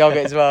 I love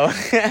yogurt as well.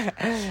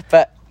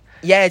 But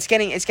yeah, it's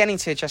getting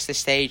to just this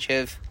stage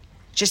of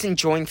just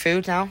enjoying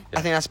food now.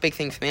 I think that's a big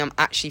thing for me. I'm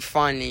actually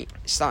finally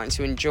starting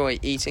to enjoy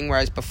eating,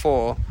 whereas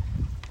before,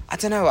 I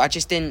don't know, I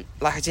didn't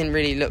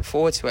really look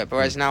forward to it, but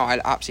whereas now I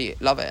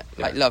absolutely love it.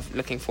 Like, love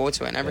looking forward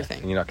to it and everything.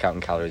 And you're not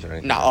counting calories or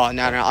anything?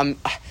 No.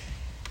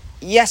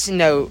 yes and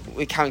no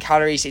with counting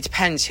calories. It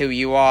depends who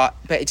you are,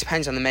 but it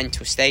depends on the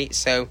mental state.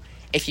 So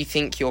if you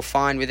think you're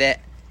fine with it,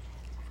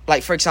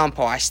 like for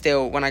example,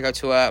 when I go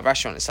to a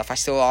restaurant and stuff, I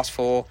still ask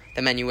for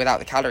the menu without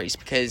the calories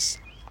because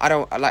I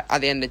don't like.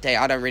 At the end of the day,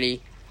 I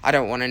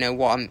don't want to know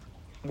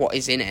what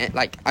is in it.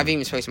 Like I've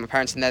even spoken to my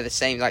parents and they're the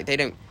same. Like they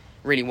don't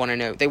really want to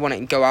know. They want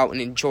to go out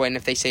and enjoy, and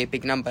if they say a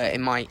big number, it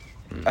might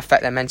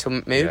affect their mental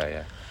mood.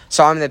 Yeah.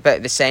 So I'm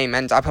the same,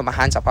 and I put my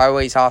hands up. I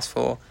always ask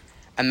for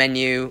a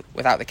menu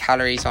without the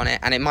calories on it,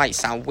 and it might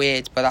sound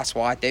weird, but that's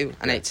what I do,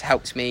 and it's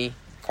helped me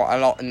quite a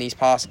lot in these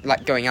past,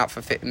 like going out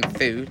for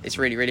food. It's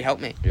really, really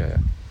helped me. Yeah.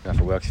 If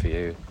it works for you,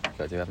 you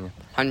gotta do it, haven't you?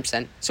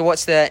 100%. So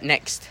what's the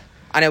next?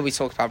 I know we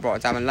talked about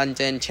Rotterdam and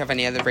London. Do you have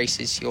any other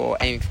races you're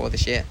aiming for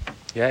this year?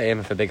 Yeah,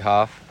 aiming for big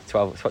half.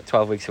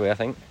 12 weeks away, I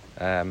think.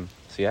 So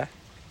yeah,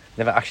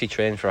 never actually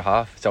trained for a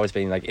half. It's always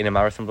been like in a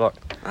marathon block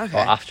or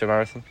after a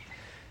marathon.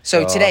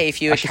 So today,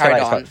 if you had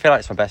carried on... I feel like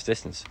it's my best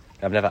distance.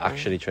 I've never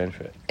actually trained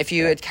for it. If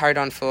you had carried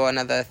on for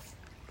another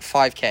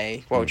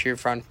 5k, what would you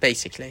have run,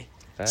 basically?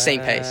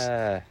 Same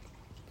pace?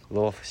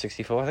 Low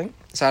 64, I think.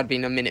 So that'd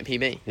been a minute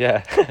PB?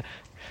 Yeah.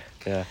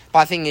 Yeah. But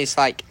I think it's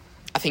like...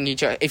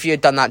 if you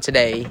had done that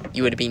today,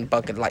 you would have been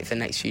buggered like for the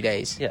next few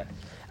days. Yeah.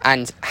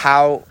 And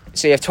how...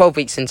 So you have 12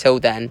 weeks until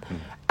then,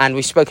 and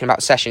we've spoken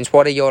about sessions.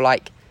 What are your,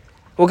 like...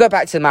 We'll go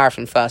back to the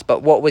marathon first,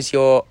 but what was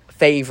your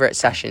favourite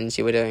sessions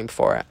you were doing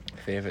before it?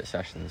 Favourite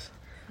sessions?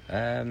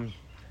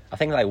 I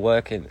think like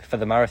working... For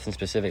the marathon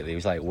specifically, it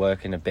was like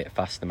working a bit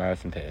faster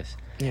marathon pace.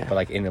 Yeah. But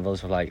like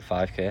intervals of like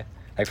 5k.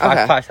 Like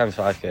five times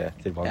 5k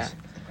I did once.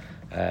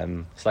 Yeah.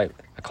 It's like...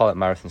 I call it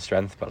marathon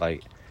strength, but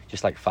like...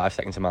 Just like 5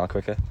 seconds a mile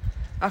quicker.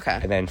 Okay.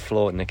 And then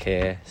floating a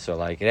K. So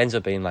like... It ends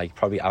up being like...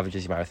 Probably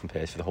averages your marathon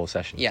pace for the whole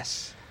session.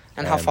 Yes.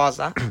 And how far is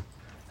that?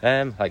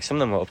 Like some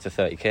of them were up to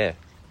 30k.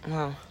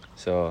 Wow.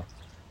 So,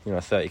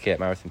 30k at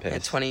marathon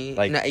pace.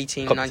 Yeah,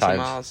 18, 19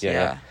 miles.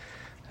 Yeah.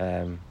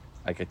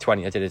 Like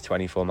I did a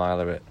 24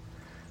 miler at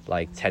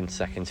like 10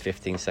 seconds,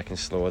 15 seconds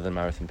slower than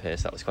marathon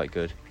pace. That was quite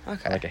good.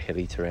 Okay. Like a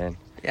hilly terrain.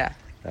 Yeah.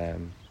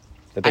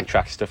 The big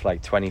track stuff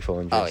like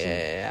 2400s. Oh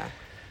yeah.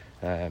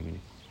 Yeah.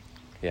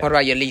 What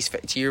about your least?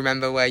 Do you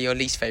remember where your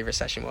least favourite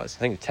session was? I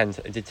think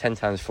I did 10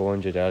 times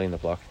 400 early in the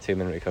block.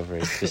 2-minute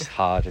recovery. It's just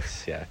hard.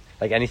 It's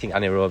like anything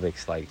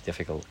anaerobics, like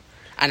difficult.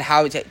 And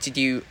how did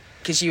you?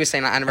 Because you were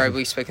saying like anaerobic,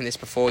 we've spoken this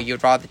before.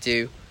 You'd rather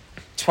do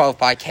 12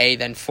 by K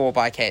than 4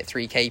 by K at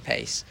 3k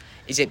pace.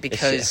 Is it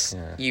because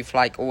you've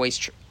like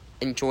always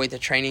enjoyed the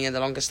training and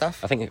the longer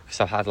stuff? I think because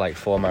I've had like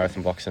 4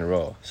 marathon blocks in a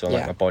row, so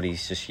like my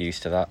body's just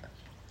used to that.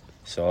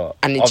 So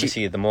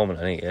obviously at the moment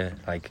I need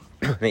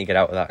to get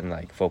out of that and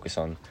like focus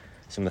on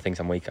some of the things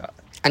I'm weak at.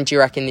 And do you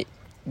reckon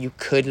you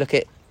could look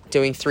at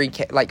doing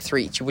 3k, like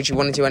 3? Would you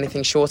want to do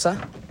anything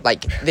shorter?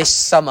 Like this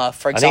summer,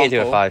 for example. I need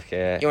to do a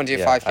 5k. You want to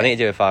do a 5k? I need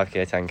to do a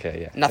 5k,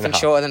 10k, yeah. Nothing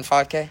shorter than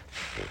 5k?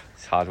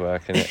 It's hard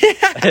work, isn't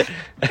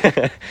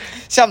it?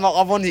 So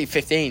I want to do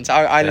 15s.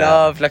 I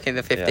love looking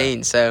at the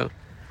 15s, so...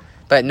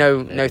 But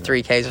no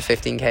 3Ks or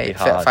 15K,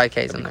 5Ks.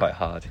 It'd be quite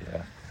hard,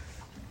 yeah.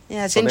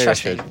 Yeah, it's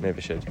interesting. Maybe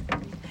I should.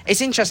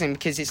 It's interesting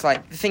because it's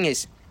like, the thing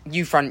is,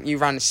 you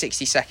ran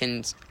 60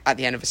 seconds at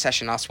the end of a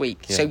session last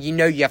week, so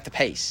you have the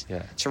pace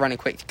to run it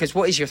quick. Because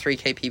what is your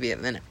 3k PB at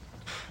the minute?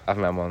 I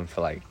haven't had one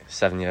for like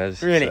 7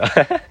 years. Really?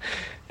 So,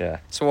 yeah.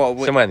 So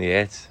what? Somewhere in the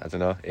 8s, I don't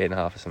know,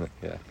 8.5 or something,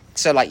 yeah.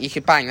 So like you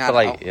could bang that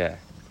out. Yeah.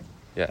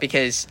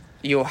 Because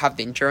you'll have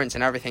the endurance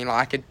and everything.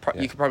 Like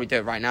you could probably do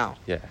it right now.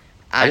 Yeah.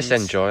 And I just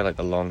enjoy like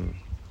a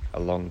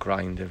long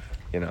grind of,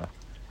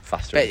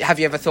 faster. But have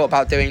you ever thought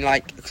about doing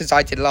like, because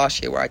I did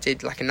last year where I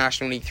did like a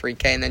National League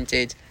 3k and then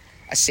did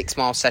a 6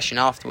 mile session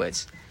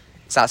afterwards.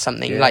 Is that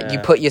something like you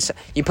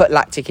put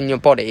lactic in your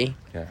body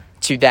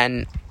to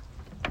then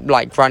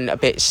like run a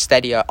bit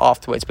steadier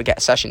afterwards but get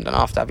a session done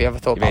after? Have you ever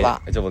thought about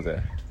that? A double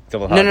day?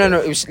 No,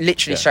 it was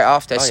literally straight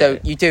after.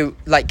 You do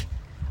like,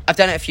 I've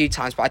done it a few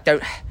times, but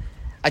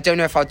I don't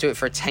know if I'll do it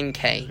for a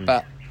 10k,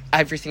 but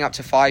everything up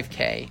to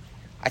 5k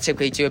I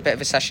typically do a bit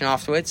of a session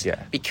afterwards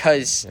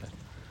because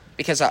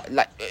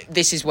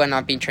this is when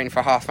I've been training for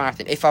a half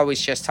marathon. If I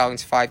was just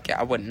targeting 5k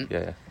I wouldn't.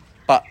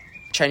 But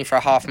training for a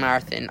half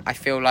marathon, I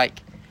feel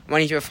like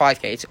when you do a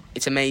 5k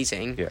it's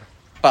amazing.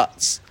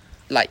 But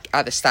like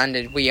at the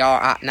standard we are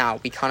at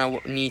now, we kind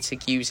of need to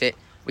use it.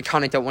 We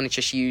kind of don't want to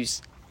just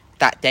use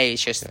that day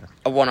as just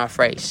a one-off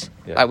race.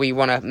 Like we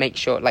want to make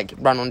sure like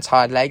run on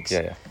tired legs.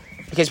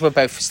 Because we're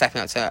both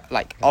stepping up to,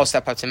 like, I'll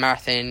step up to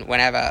marathon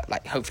whenever,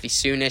 like, hopefully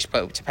soonish,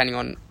 but depending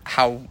on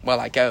how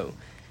well I go.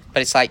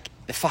 But it's like,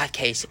 the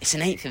 5Ks, it's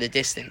an eighth of the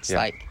distance.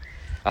 Like,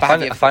 I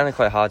find it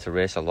quite hard to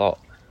race a lot.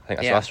 I think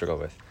that's what I struggle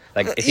with.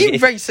 Like, you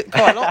race it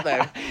quite a lot,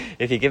 though.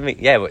 If you give me,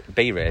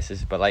 B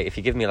races, but, like, if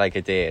you give me, like,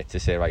 a day to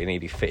say, right, you need to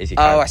be fit as you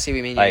can. Oh, I see what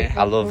you mean, like,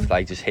 I love,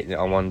 like, just hitting it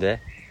on one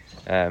day.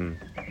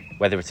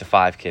 Whether it's a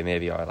 5K,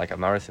 maybe, or, like, a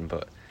marathon,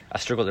 but I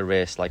struggle to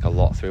race, like, a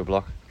lot through a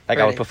block. Like,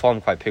 I would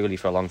perform quite poorly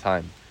for a long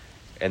time.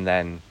 And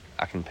then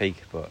I can peak,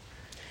 but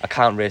I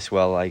can't race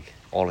well like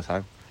all the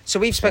time.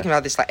 So we've spoken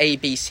about this like A,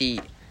 B, C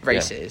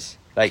races.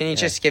 Like, can you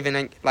just give an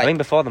like? I mean,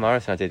 before the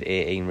marathon, I did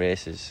 18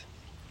 races,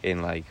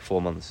 in like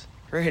 4 months.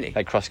 Really?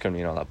 Like cross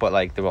country and all that, but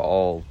like they were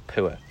all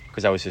poor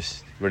because I was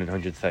just running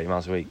 130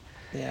 miles a week.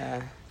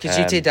 Yeah. Because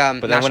you did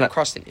but then national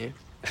cross, didn't you?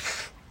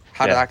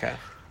 How did that go?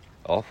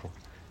 Awful.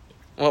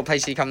 What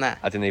place did you come there?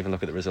 I didn't even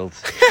look at the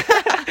results.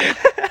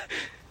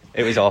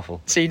 It was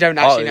awful. So you don't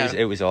actually know?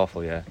 It was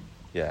awful, yeah.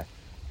 Yeah.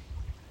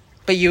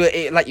 But you were,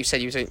 like you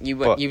said,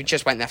 you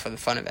just went there for the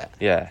fun of it.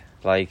 Yeah,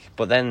 like,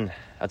 but then,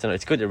 I don't know,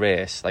 it's good to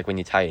race, like, when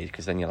you're tired,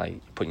 because then you're, like,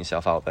 putting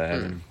yourself out there,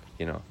 and,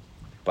 you know.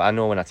 But I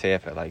know when I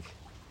taper, like,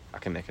 I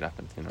can make it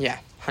happen, you know. Yeah,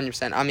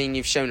 100%. I mean,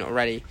 you've shown it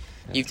already.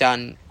 Yeah.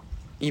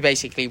 You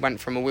basically went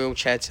from a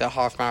wheelchair to a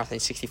half marathon in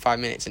 65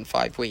 minutes in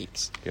 5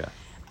 weeks.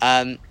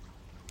 Yeah.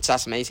 So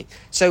that's amazing.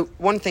 So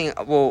one thing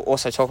we'll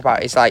also talk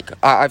about is, like,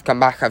 I've come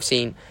back, I've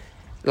seen,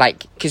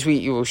 like, because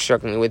you were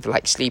struggling with,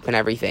 like, sleep and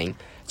everything.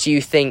 Do you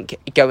think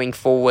going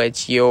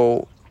forwards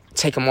you'll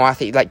take a more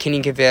athlete? Like, can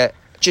you give it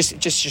just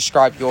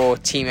describe your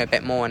team a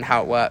bit more and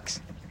how it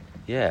works?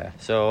 Yeah.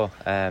 So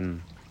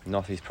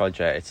Northeast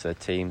Project, it's a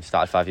team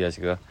started 5 years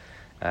ago.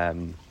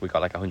 We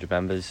got like 100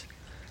 members.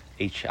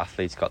 Each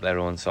athlete's got their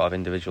own sort of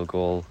individual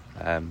goal,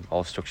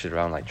 all structured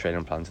around like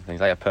training plans and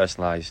things, like a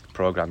personalised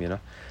program, you know.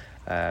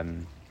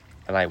 And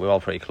like we're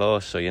all pretty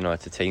close, so you know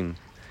it's a team.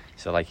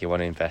 So like you want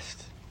to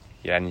invest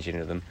your energy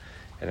into them,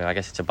 and then I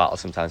guess it's a battle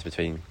sometimes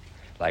between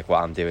like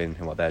what I'm doing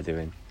and what they're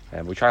doing.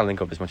 We try and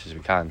link up as much as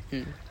we can.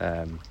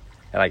 And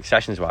like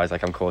sessions wise,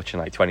 like I'm coaching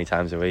like 20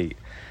 times a week.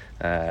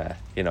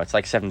 You know, it's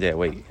like 7 day a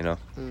week, you know,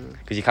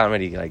 because you can't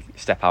really like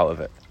step out of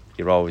it.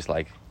 You're always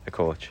like a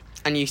coach.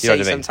 And you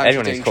say sometimes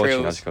you're doing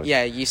drills.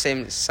 Yeah, you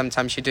say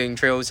sometimes you're doing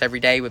drills every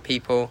day with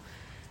people.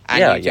 And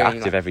yeah, you're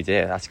active every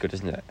day. That's good,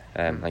 isn't it?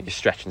 Like you're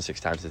stretching 6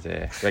 times a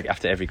day, like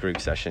after every group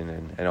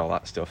session and all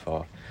that stuff.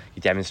 Or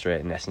you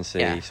demonstrate in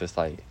S&C, so it's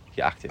like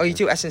you're active. Oh, you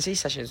do S&C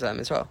sessions with them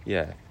as well?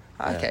 Yeah.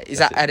 Okay, is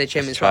that at a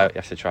gym as well? You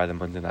have to try the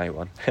Monday night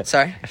one.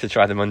 Sorry? You have to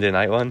try the Monday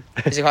night one.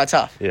 Is it quite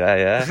tough?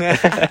 Yeah.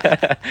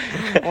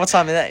 What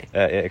time are they?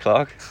 8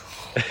 o'clock.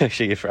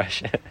 Sugar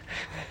fresh.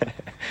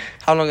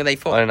 How long are they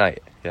for? On a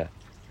night,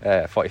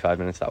 yeah. 45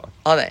 minutes, that one.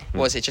 Are they?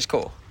 Or is it just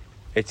core?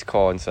 It's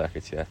core and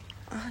circuits, yeah.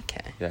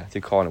 Okay. Yeah, do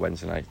core on a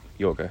Wednesday night,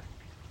 yoga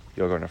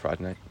on a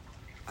Friday night.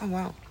 Oh,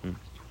 wow.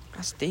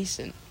 That's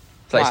decent.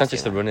 It's like, it's not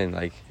just the running,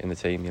 like, in the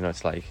team, you know,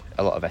 it's like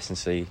a lot of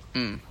S&C,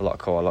 a lot of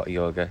core, a lot of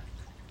yoga,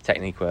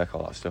 technique work,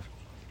 all that stuff.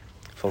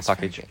 Full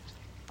package.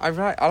 I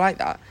like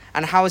that.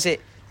 And how is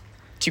it,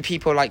 do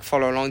people, like,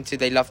 follow along? Do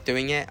they love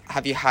doing it?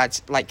 Have you had,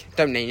 like,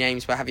 don't name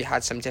names, but have you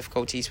had some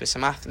difficulties with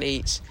some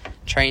athletes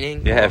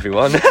training? Yeah,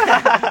 everyone.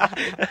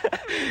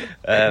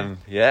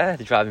 Yeah,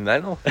 they drive me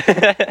mental.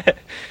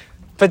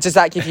 But does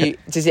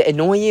it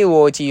annoy you,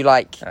 or do you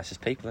like... That's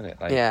just people, isn't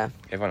it? Like, yeah.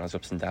 Everyone has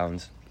ups and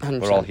downs. 100%.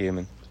 We're all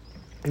human.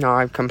 No,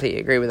 I completely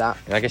agree with that.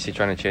 And I guess you're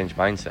trying to change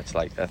mindsets.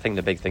 Like, I think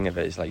the big thing of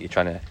it is, like, you're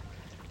trying to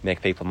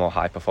make people more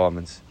high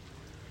performance.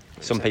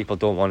 Some people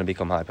don't want to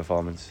become high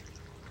performance.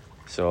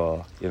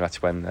 So, you know,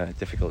 that's when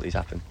difficulties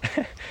happen.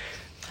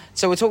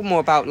 So we'll talk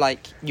more about,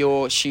 like,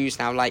 your shoes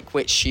now, like,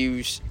 which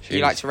shoes you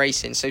like to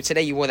race in. So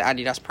today you wore the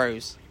Adidas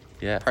Pros.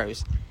 Yeah.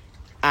 Pros.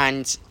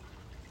 And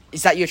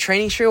is that your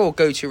training shoe or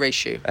go-to race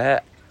shoe?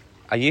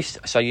 I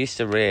used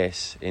to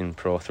race in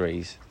Pro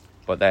 3s,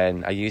 but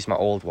then I used my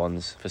old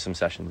ones for some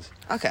sessions.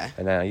 Okay.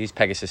 And then I use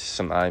Pegasus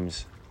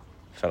sometimes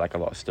for, like, a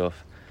lot of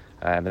stuff.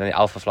 And then the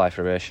Alpha Fly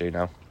for a race shoe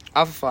now.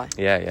 Alpha Fly?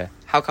 Yeah.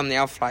 How come the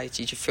Alpha Fly?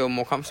 Did you feel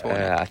more comfortable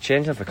in it? I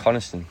changed them for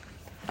Coniston.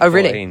 Oh,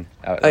 really?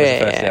 That was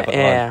the first day I put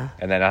them on.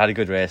 And then I had a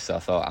good race, so I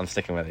thought, I'm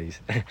sticking with these.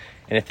 And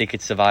if they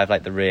could survive,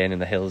 like, the rain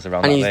and the hills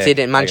around and that you lake, did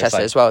it in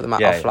Manchester as well, the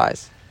Alpha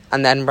Flies.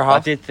 And then Edinburgh. I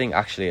did think,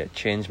 actually, it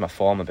changed my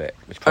form a bit,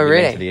 which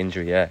probably led to the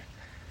injury, yeah.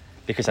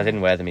 Because I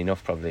didn't wear them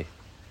enough, probably.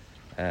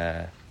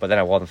 But then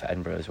I wore them for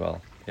Edinburgh as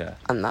well, yeah.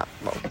 And that,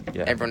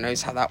 everyone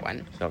knows how that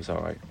went. So that was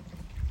all right.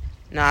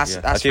 No, that's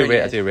I do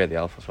rate the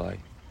Alpha Fly.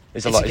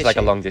 It's like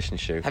a long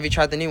distance shoe. Have you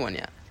tried the new one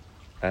yet?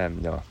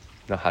 No,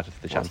 not had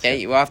the chance.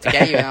 We'll have to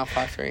get you an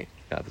Alpha 3.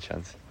 Not had the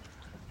chance.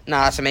 No,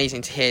 that's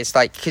amazing to hear. It's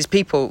like,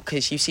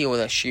 because you see all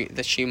the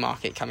shoe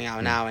market coming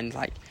out now, and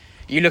like,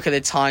 you look at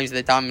the times of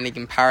the Diamond League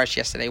in Paris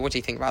yesterday. What do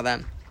you think about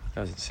them?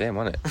 That was insane,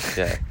 wasn't it?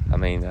 Yeah. I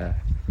mean, I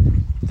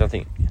don't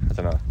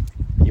know.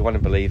 You want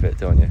to believe it,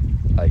 don't you?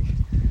 Like,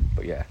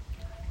 but yeah.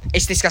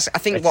 It's disgusting. I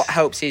think what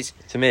helps is...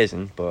 It's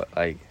amazing, but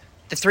like...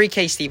 The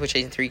 3K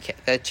steeplechase and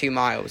the 2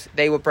 miles,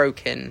 they were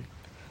broken,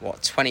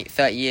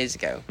 30 years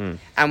ago.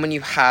 And when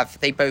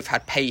they both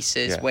had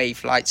pacers,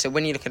 wave lights. So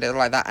when you look at it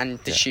like that, and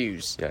the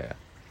shoes,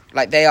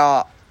 like, they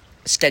are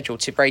scheduled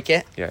to break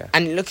it. Yeah.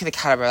 And look at the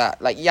caliber of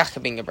that, like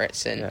Jakob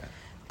Ingebrigtsen.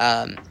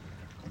 Like,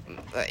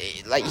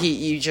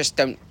 you just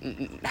don't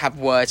have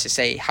words to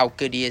say how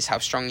good he is, how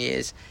strong he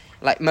is.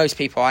 Like, most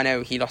people, I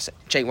know he lost...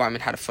 Jake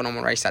Whiteman had a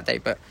phenomenal race that day,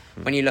 but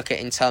when you look at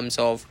it in terms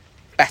of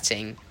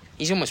betting,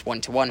 he's almost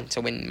 1-1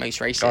 to win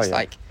most races.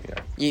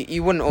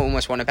 You wouldn't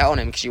almost want to bet on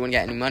him because you wouldn't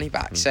get any money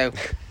back. So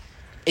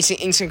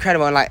it's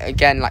incredible. And like,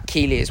 again, like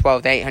Keely as well,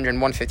 the 800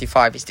 and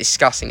 155 is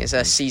disgusting as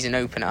a season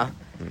opener.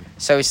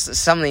 So it's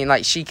something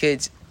like she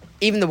could...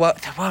 Even the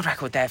world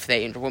record there for the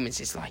 800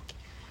 women's is like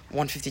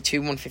 152,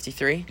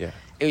 153.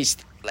 it was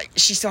like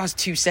she still has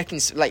 2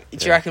 seconds. Like,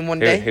 do you reckon one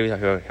day? Who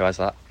has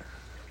that?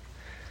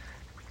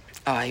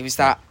 Oh, he was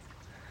that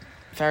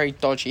very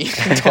dodgy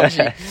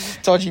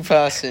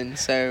person.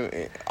 So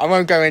I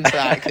won't go into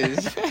that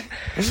because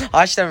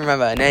I actually don't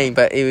remember her name.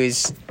 But it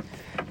was,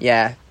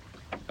 yeah,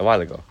 a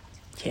while ago.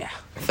 Yeah,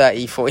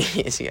 30,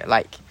 40 years ago.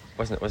 Like,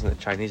 wasn't it a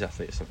Chinese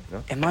athlete or something?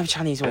 No? It might be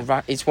Chinese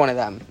or it's one of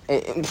them.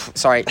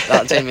 Sorry,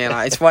 that didn't mean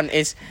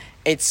that.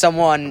 It's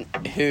someone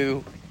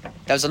who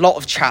there was a lot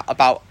of chat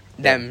about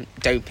them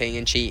doping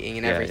and cheating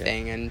and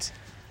everything, and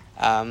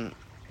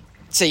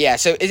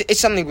so it's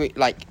something we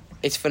like.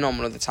 It's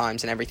phenomenal the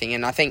times and everything,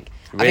 and I think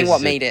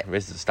what made it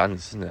raises the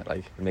standards, isn't it? Like,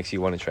 it makes you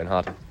want to train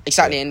harder.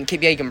 Exactly, and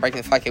Kipyegon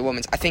breaking the 5K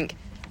women's. I think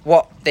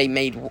what they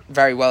made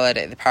very well at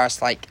the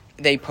Paris, like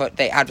they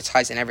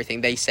advertised and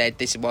everything. They said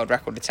this is world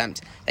record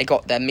attempt. They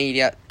got their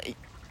media.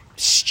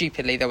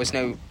 Stupidly, there was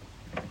no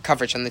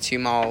coverage on the 2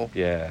 mile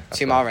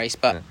race,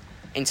 but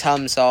in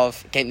terms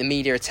of getting the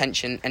media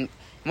attention, and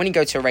when you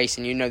go to a race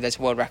and you know there's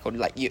a world record,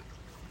 like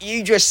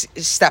you just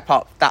step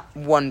up that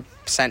 1%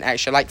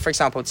 extra. Like, for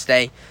example,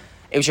 today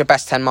it was your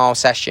best 10-mile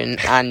session,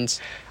 and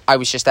I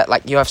was just at,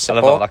 like, you have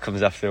support. I love how that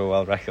comes after a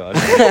world record.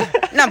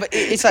 No, but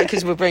it's like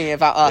because we're bringing it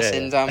about us,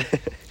 and so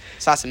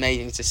that's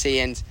amazing to see,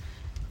 and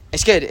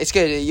it's good. It's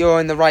good. You're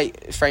in the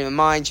right frame of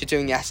mind. You're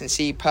doing the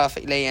S&C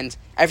perfectly, and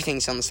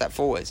everything's on the step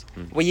forward.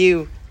 Were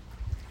you?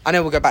 I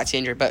know we'll go back to the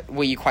injury, but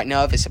were you quite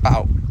nervous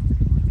about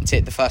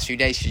it the first few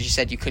days because you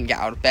said you couldn't get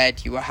out of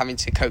bed? You were having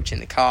to coach in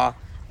the car.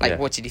 Like,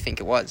 what did you think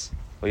it was?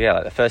 Well, yeah,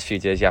 like the first few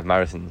days you have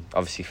marathon,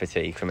 obviously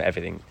fatigue from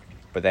everything,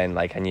 but then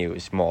like I knew it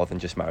was more than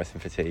just marathon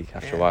fatigue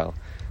after a while.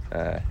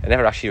 I've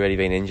never actually really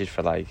been injured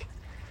for like,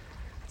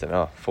 I don't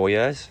know, 4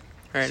 years.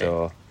 Really?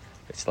 So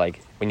it's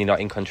like when you're not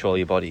in control of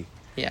your body,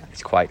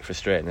 it's quite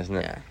frustrating, isn't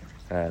it?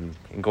 And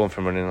going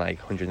from running like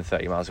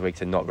 130 miles a week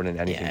to not running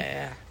anything,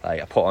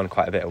 like I put on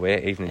quite a bit of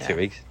weight even in 2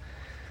 weeks.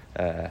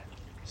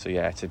 So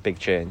yeah, it's a big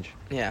change.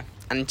 Yeah,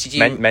 and did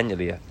you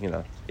mentally,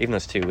 even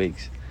those 2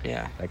 weeks?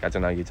 Yeah, like I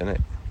don't know how you've done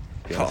it.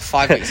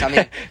 5 weeks. I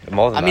mean,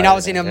 more than I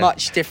was in a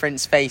much different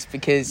space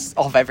because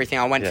of everything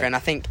I went through, and I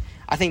think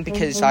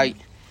because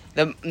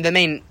the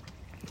main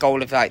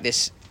goal of like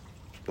this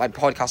like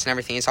podcast and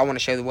everything is I want to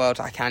show the world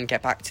I can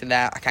get back to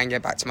that. I can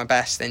get back to my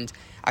best, and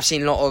I've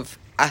seen a lot of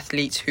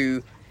athletes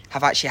who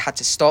have actually had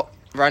to stop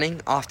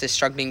running after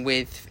struggling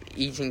with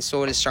eating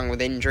disorders, struggling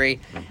with injury,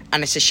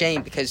 and it's a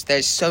shame because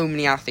there's so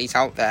many athletes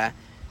out there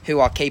who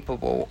are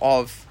capable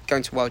of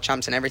going to world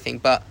champs and everything,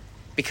 but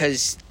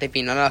because they've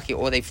been unlucky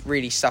or they've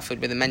really suffered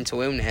with a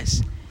mental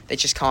illness, they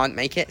just can't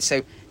make it.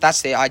 So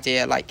that's the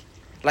idea. Like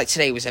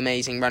today was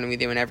amazing, running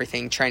with you and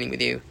everything, training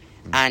with you,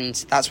 and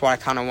that's what I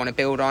kind of want to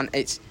build on.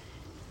 It's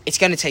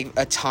going to take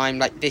a time.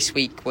 Like this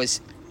week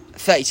was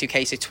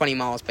 32k, so 20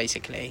 miles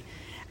basically,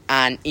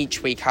 and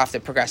each week I have to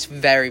progress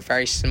very,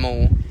 very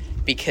small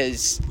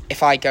because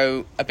if I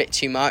go a bit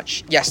too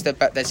much, yes,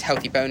 but there's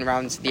healthy bone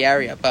around the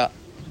area, but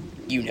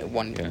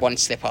one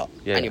slip up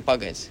and you're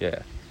buggered.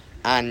 Yeah.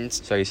 And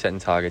so you're setting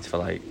targets for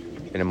like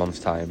in a month's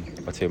time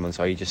or 2 months,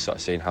 or are you just sort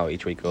of seeing how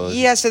each week goes?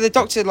 Yeah, so the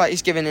doctor like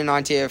is giving an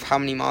idea of how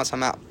many miles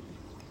I'm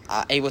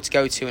able to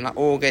go to in like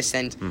August,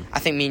 and I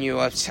think me and you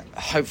will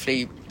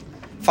hopefully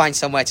find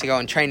somewhere to go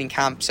on training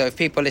camp. So if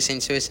people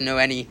listening to us know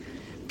any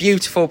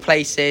beautiful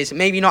places,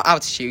 maybe not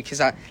altitude, because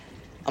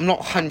I'm not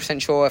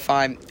 100% sure if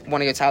I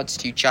want to go to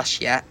altitude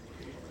just yet,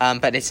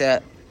 but it's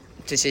a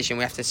decision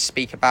we have to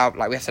speak about.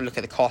 Like we have to look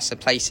at the cost of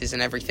places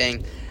and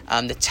everything,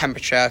 the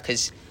temperature,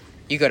 because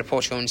you go to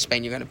Portugal and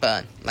Spain, you're going to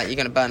burn. Like you're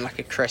going to burn like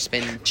a crisp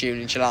in June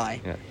and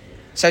July. Yeah.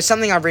 So it's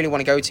something I really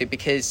want to go to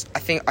because I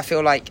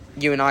feel like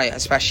you and I,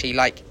 especially,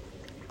 like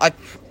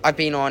I've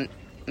been on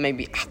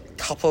maybe a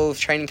couple of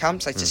training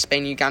camps, like to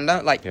Spain,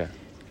 Uganda. Like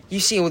you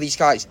see all these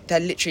guys, they're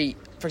literally,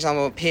 for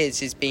example, Piers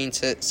has been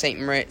to St.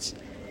 Moritz,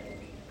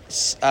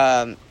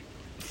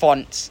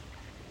 Font,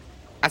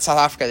 and South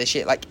Africa this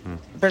year. Like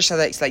British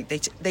athletics, like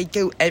they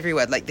go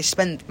everywhere. Like they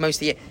spend most of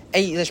the year.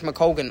 Ailish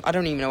McColgan, I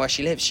don't even know where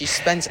she lives. She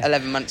spends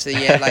 11 months of the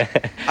year.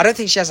 Like I don't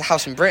think she has a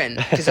house in Britain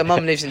because her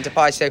mum lives in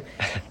Dubai. So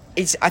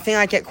I think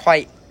I get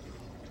quite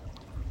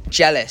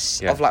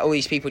jealous of like all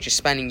these people just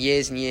spending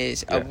years and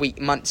years,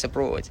 months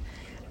abroad.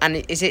 And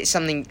is it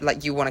something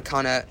like you want to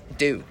kind of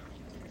do?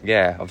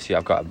 Yeah, obviously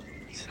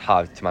it's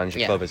hard to manage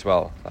a club as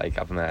well. Like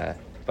but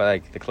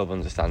like the club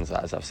understands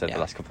that, as I've said the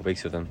last couple of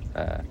weeks with them.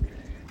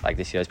 Like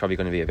this year is probably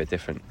going to be a bit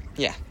different.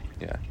 Yeah.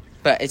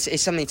 But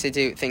it's something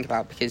to think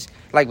about because,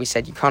 like we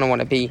said, you kind of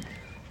want to be.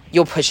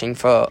 You're pushing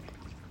for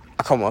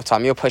a Commonwealth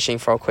time. You're pushing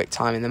for a quick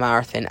time in the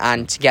marathon,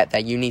 and to get there,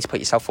 you need to put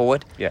yourself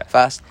forward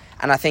first.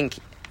 And I think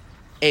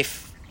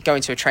if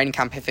going to a training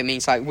camp, if it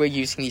means like we're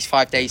using these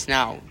 5 days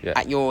now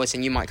at yours,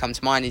 and you might come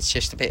to mine, it's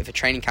just a bit of a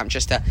training camp,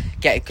 just to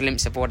get a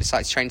glimpse of what it's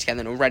like to train together.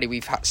 And already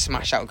we've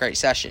smashed out a great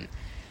session.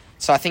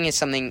 So I think it's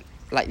something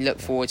like look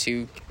forward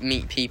to,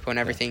 meet people and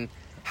everything.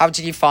 How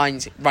did you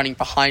find running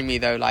behind me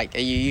though? Like, are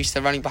you used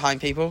to running behind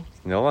people?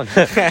 No one.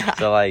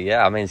 So like,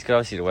 I mean, it's good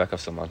obviously to work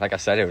off someone. Like I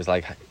said, it was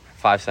like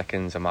 5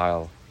 seconds a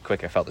mile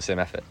quicker, felt the same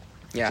effort.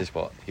 Which is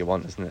what you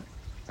want, isn't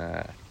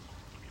it?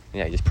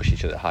 yeah, you just push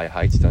each other at higher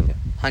heights, don't you?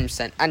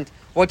 100%. And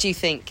what do you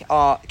think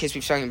are, because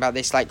we've spoken about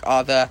this, like,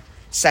 are the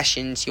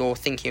sessions you're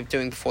thinking of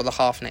doing before the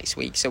half next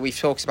week? So we've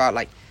talked about,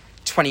 like,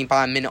 20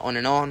 by a minute on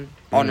and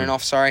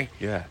off, sorry.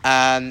 Yeah.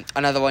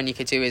 Another one you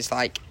could do is,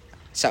 like,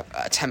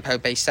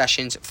 tempo-based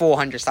sessions,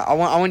 400s. Like, I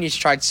want you to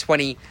try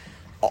 20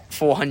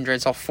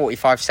 400s off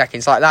 45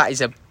 seconds. Like, that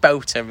is a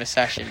belter of a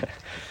session.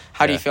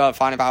 How do you feel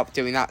about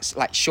doing that,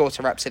 like,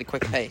 shorter reps at a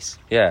quicker pace?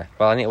 Yeah,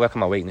 well, I need to work on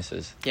my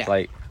weaknesses. Yeah.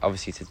 Like,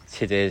 obviously,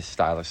 today's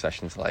style of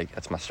sessions, like,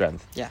 that's my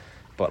strength. Yeah.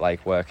 But,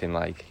 like, working,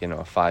 like,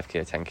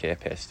 5K, 10K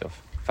pace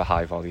stuff for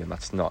high volume,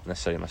 that's not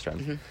necessarily my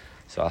strength. Mm-hmm.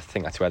 So I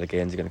think that's where the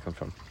gains are going to come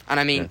from. And,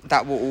 I mean,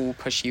 that will all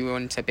push you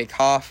into big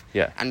half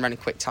and run a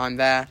quick time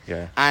there.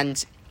 Yeah.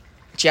 And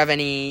do you have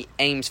any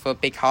aims for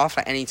big half,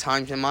 like any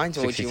times in mind?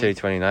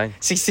 62:29.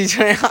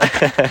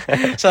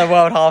 62:29. So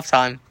world half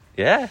time.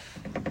 Yeah.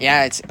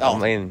 Yeah, it's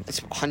 100%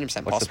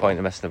 possible. What's the point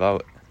of messing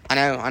about?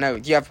 I know.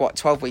 You have,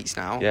 12 weeks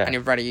now? Yeah. And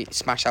you've already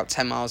smashed out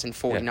 10 miles in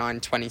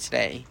 49:20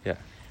 today. Yeah.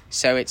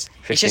 So it's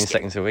 15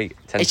 seconds a week,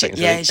 10 seconds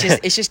a week. Yeah,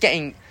 it's just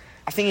getting...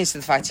 I think it's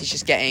the fact it's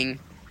just getting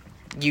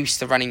used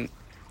to running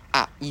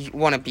at... You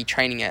want to be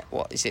training at,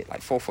 what is it,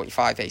 like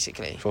 4:45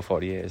 basically?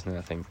 4:48, isn't it,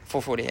 I think?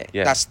 4:48.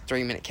 Yeah. That's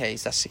 3-minute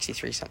Ks, that's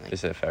 63 something.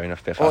 Is it fair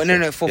enough? Bit faster? Oh,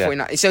 no,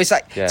 4:49. Yeah. So it's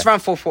like, it's around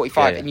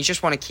 4:45 and you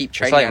just want to keep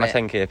training. It's like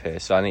my 10K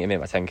pace, so I need to make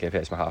my 10K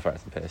pace my half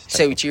marathon pace.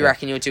 So do you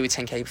reckon you'll do a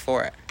 10K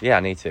before it? Yeah,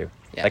 I need to.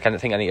 Yeah. Like, I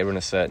think I need to run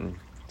a certain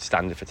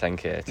standard for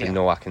 10K to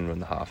know I can run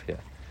the half,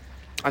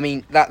 I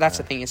mean, that's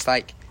the thing, it's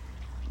like,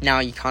 now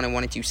you kind of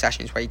want to do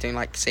sessions where you're doing,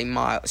 like, say,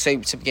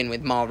 so to begin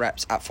with, mile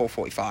reps at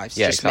 4:45.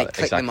 So just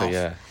click them off.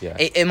 Yeah.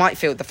 It might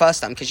feel, the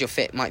first time, because you're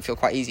fit, might feel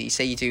quite easy.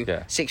 Say you do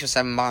 6 or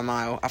 7 by a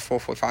mile at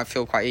 4:45,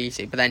 feel quite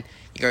easy. But then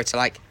you go to,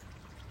 like,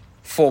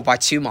 4 by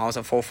 2 miles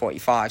at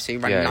 4:45, so you're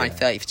running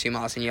 9:30 for 2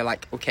 miles, and you're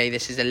like, okay,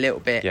 this is a little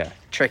bit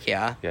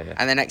trickier.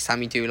 And the next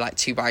time you do, like,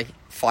 2 by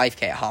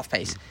 5K at half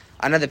pace.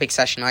 Another big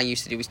session I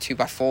used to do was 2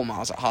 by 4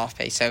 miles at half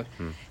pace, so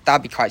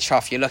that'd be quite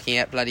tough. You're looking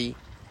at bloody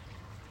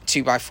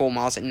 2 by 4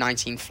 miles at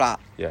 19 flat.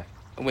 Yeah.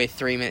 With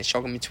 3 minutes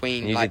jog in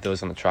between. And you did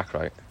those on the track,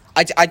 right?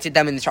 I did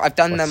them in the track. I've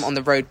done them on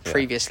the road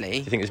previously. Do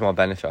you think there's more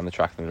benefit on the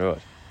track than the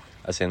road?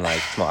 As in, like,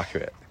 it's more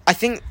accurate? I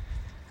think,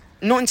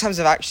 not in terms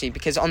of actually,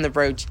 because on the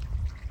road,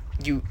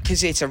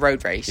 because it's a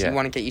road race, you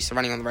want to get used to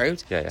running on the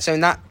road. Yeah. So in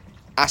that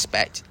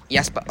aspect,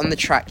 yes, but on the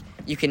track,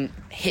 you can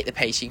hit the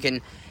pace.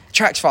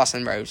 Track's faster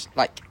than roads.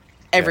 Like,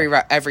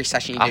 every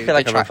session you do. I feel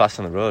like I run fast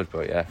on the road,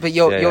 but yeah. But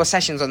your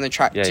sessions on the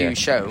track do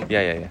show.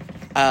 Yeah.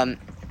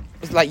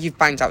 Like, you've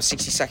banged out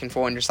 60-second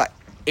 400s, like,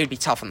 it would be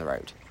tough on the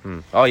road.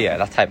 Oh, yeah,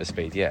 that type of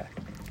speed, yeah.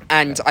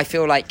 And I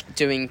feel like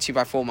doing 2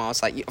 by 4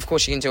 miles, like, of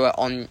course you can do it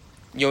on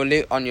your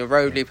loop, on your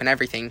road loop and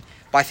everything,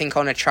 but I think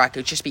on a track, it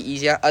would just be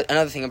easier.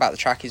 Another thing about the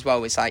track as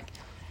well is, like,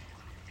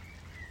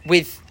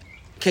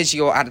 because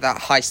you're at that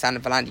high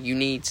standard of landing, you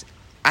need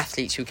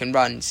athletes who can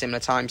run similar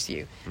times to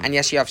you. And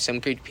yes, you have some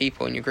good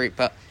people in your group,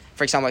 but,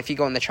 for example, if you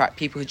go on the track,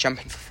 people who jump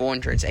in for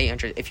 400s,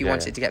 800s, if you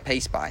wanted to get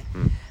paced by.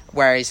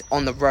 Whereas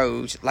on the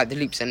road, like, the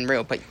loop's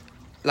unreal. But,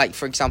 like,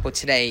 for example,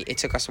 today, it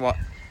took us,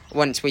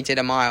 once we did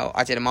a mile,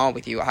 I did a mile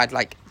with you, I had,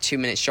 like, 2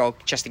 minutes jog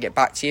just to get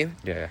back to you.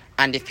 Yeah.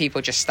 And if people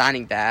are just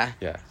standing there,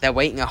 they're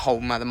waiting a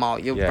whole other mile,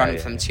 you're running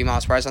from 2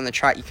 miles. Whereas on the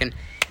track, you can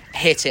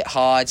hit it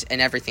hard and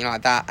everything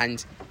like that.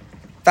 And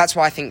that's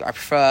why I think I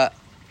prefer,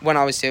 when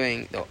I was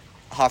doing the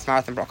half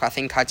marathon block, I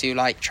think I do,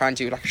 like, try and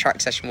do, like, a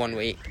track session 1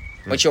 week.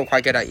 Which you're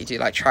quite good at. You do,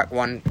 like, track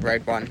 1,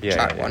 road 1,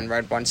 track 1,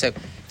 road 1. So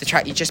the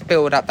track, you just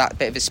build up that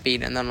bit of a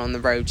speed, and then on the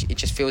road, it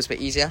just feels a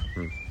bit easier.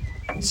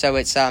 So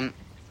it's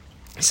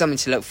something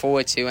to look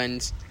forward to,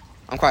 and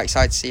I'm quite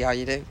excited to see how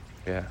you do.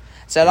 Yeah.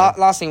 So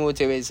last thing we'll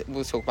do is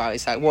we'll talk about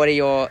is, like, do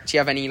you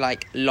have any,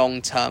 like,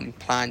 long-term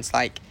plans,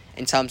 like,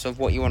 in terms of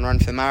what you want to run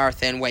for the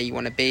marathon, where you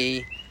want to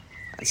be,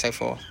 and so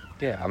forth?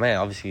 Yeah, I mean,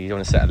 obviously you don't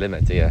want to set a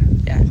limit, do you?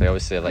 Yeah. So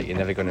obviously, like, you're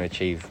never going to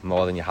achieve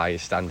more than your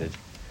highest standard.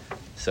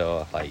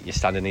 So, like, your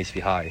standard needs to be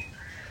high.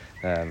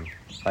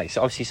 Like,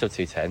 so obviously,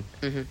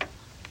 210.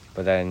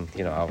 But then,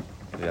 the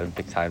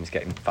Olympic time's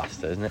getting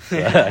faster, isn't it? So,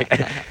 like,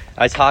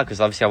 it's hard because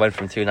obviously I went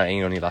from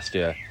 219 only last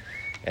year,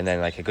 and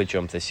then, like, a good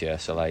jump this year.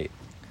 So, like,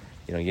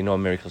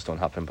 miracles don't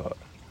happen, but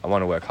I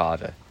want to work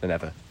harder than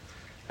ever.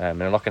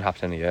 And a lot can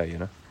happen in a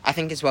year, I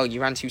think as well,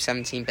 you ran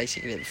 217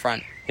 basically at the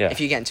front. Yeah.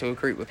 If you get into a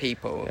group with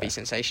people, it would be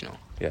sensational.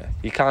 Yeah.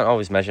 You can't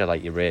always measure,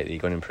 like, your rate that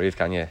you're going to improve,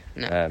 can you?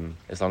 No.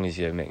 As long as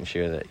you're making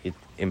sure that you're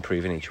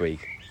improving each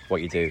week,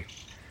 what you do.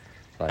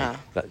 Like,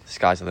 the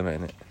sky's the limit,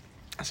 isn't it?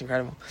 That's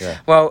incredible. Yeah.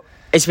 Well,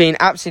 it's been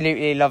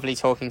absolutely lovely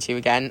talking to you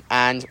again.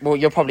 And, well,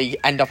 you'll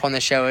probably end up on the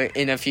show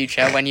in the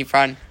future when you've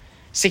run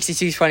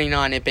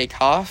 62:29 a big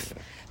half.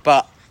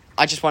 But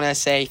I just want to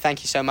say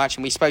thank you so much.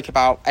 And we spoke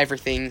about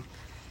everything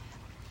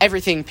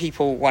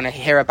people want to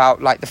hear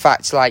about, like the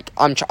fact, like,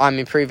 I'm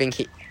improving,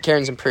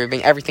 Kieran's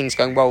improving, everything's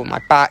going well with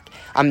my back.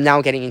 I'm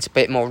now getting into a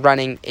bit more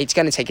running. It's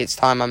going to take its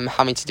time. I'm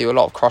having to do a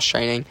lot of cross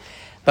training,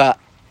 but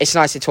it's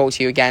nice to talk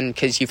to you again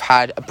because you've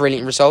had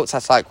brilliant results.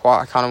 That's, like,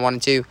 what I kind of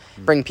want to do,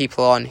 bring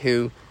people on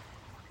who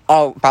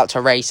are about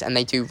to race and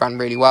they do run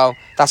really well.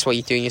 That's what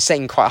you're doing. You're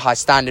setting quite a high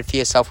standard for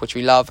yourself, which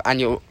we love,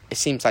 and it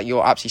seems like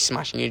you're absolutely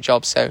smashing your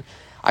job. So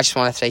I just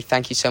want to say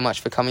thank you so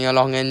much for coming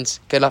along, and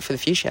good luck for the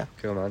future.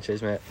 Cool, man.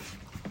 Cheers, mate.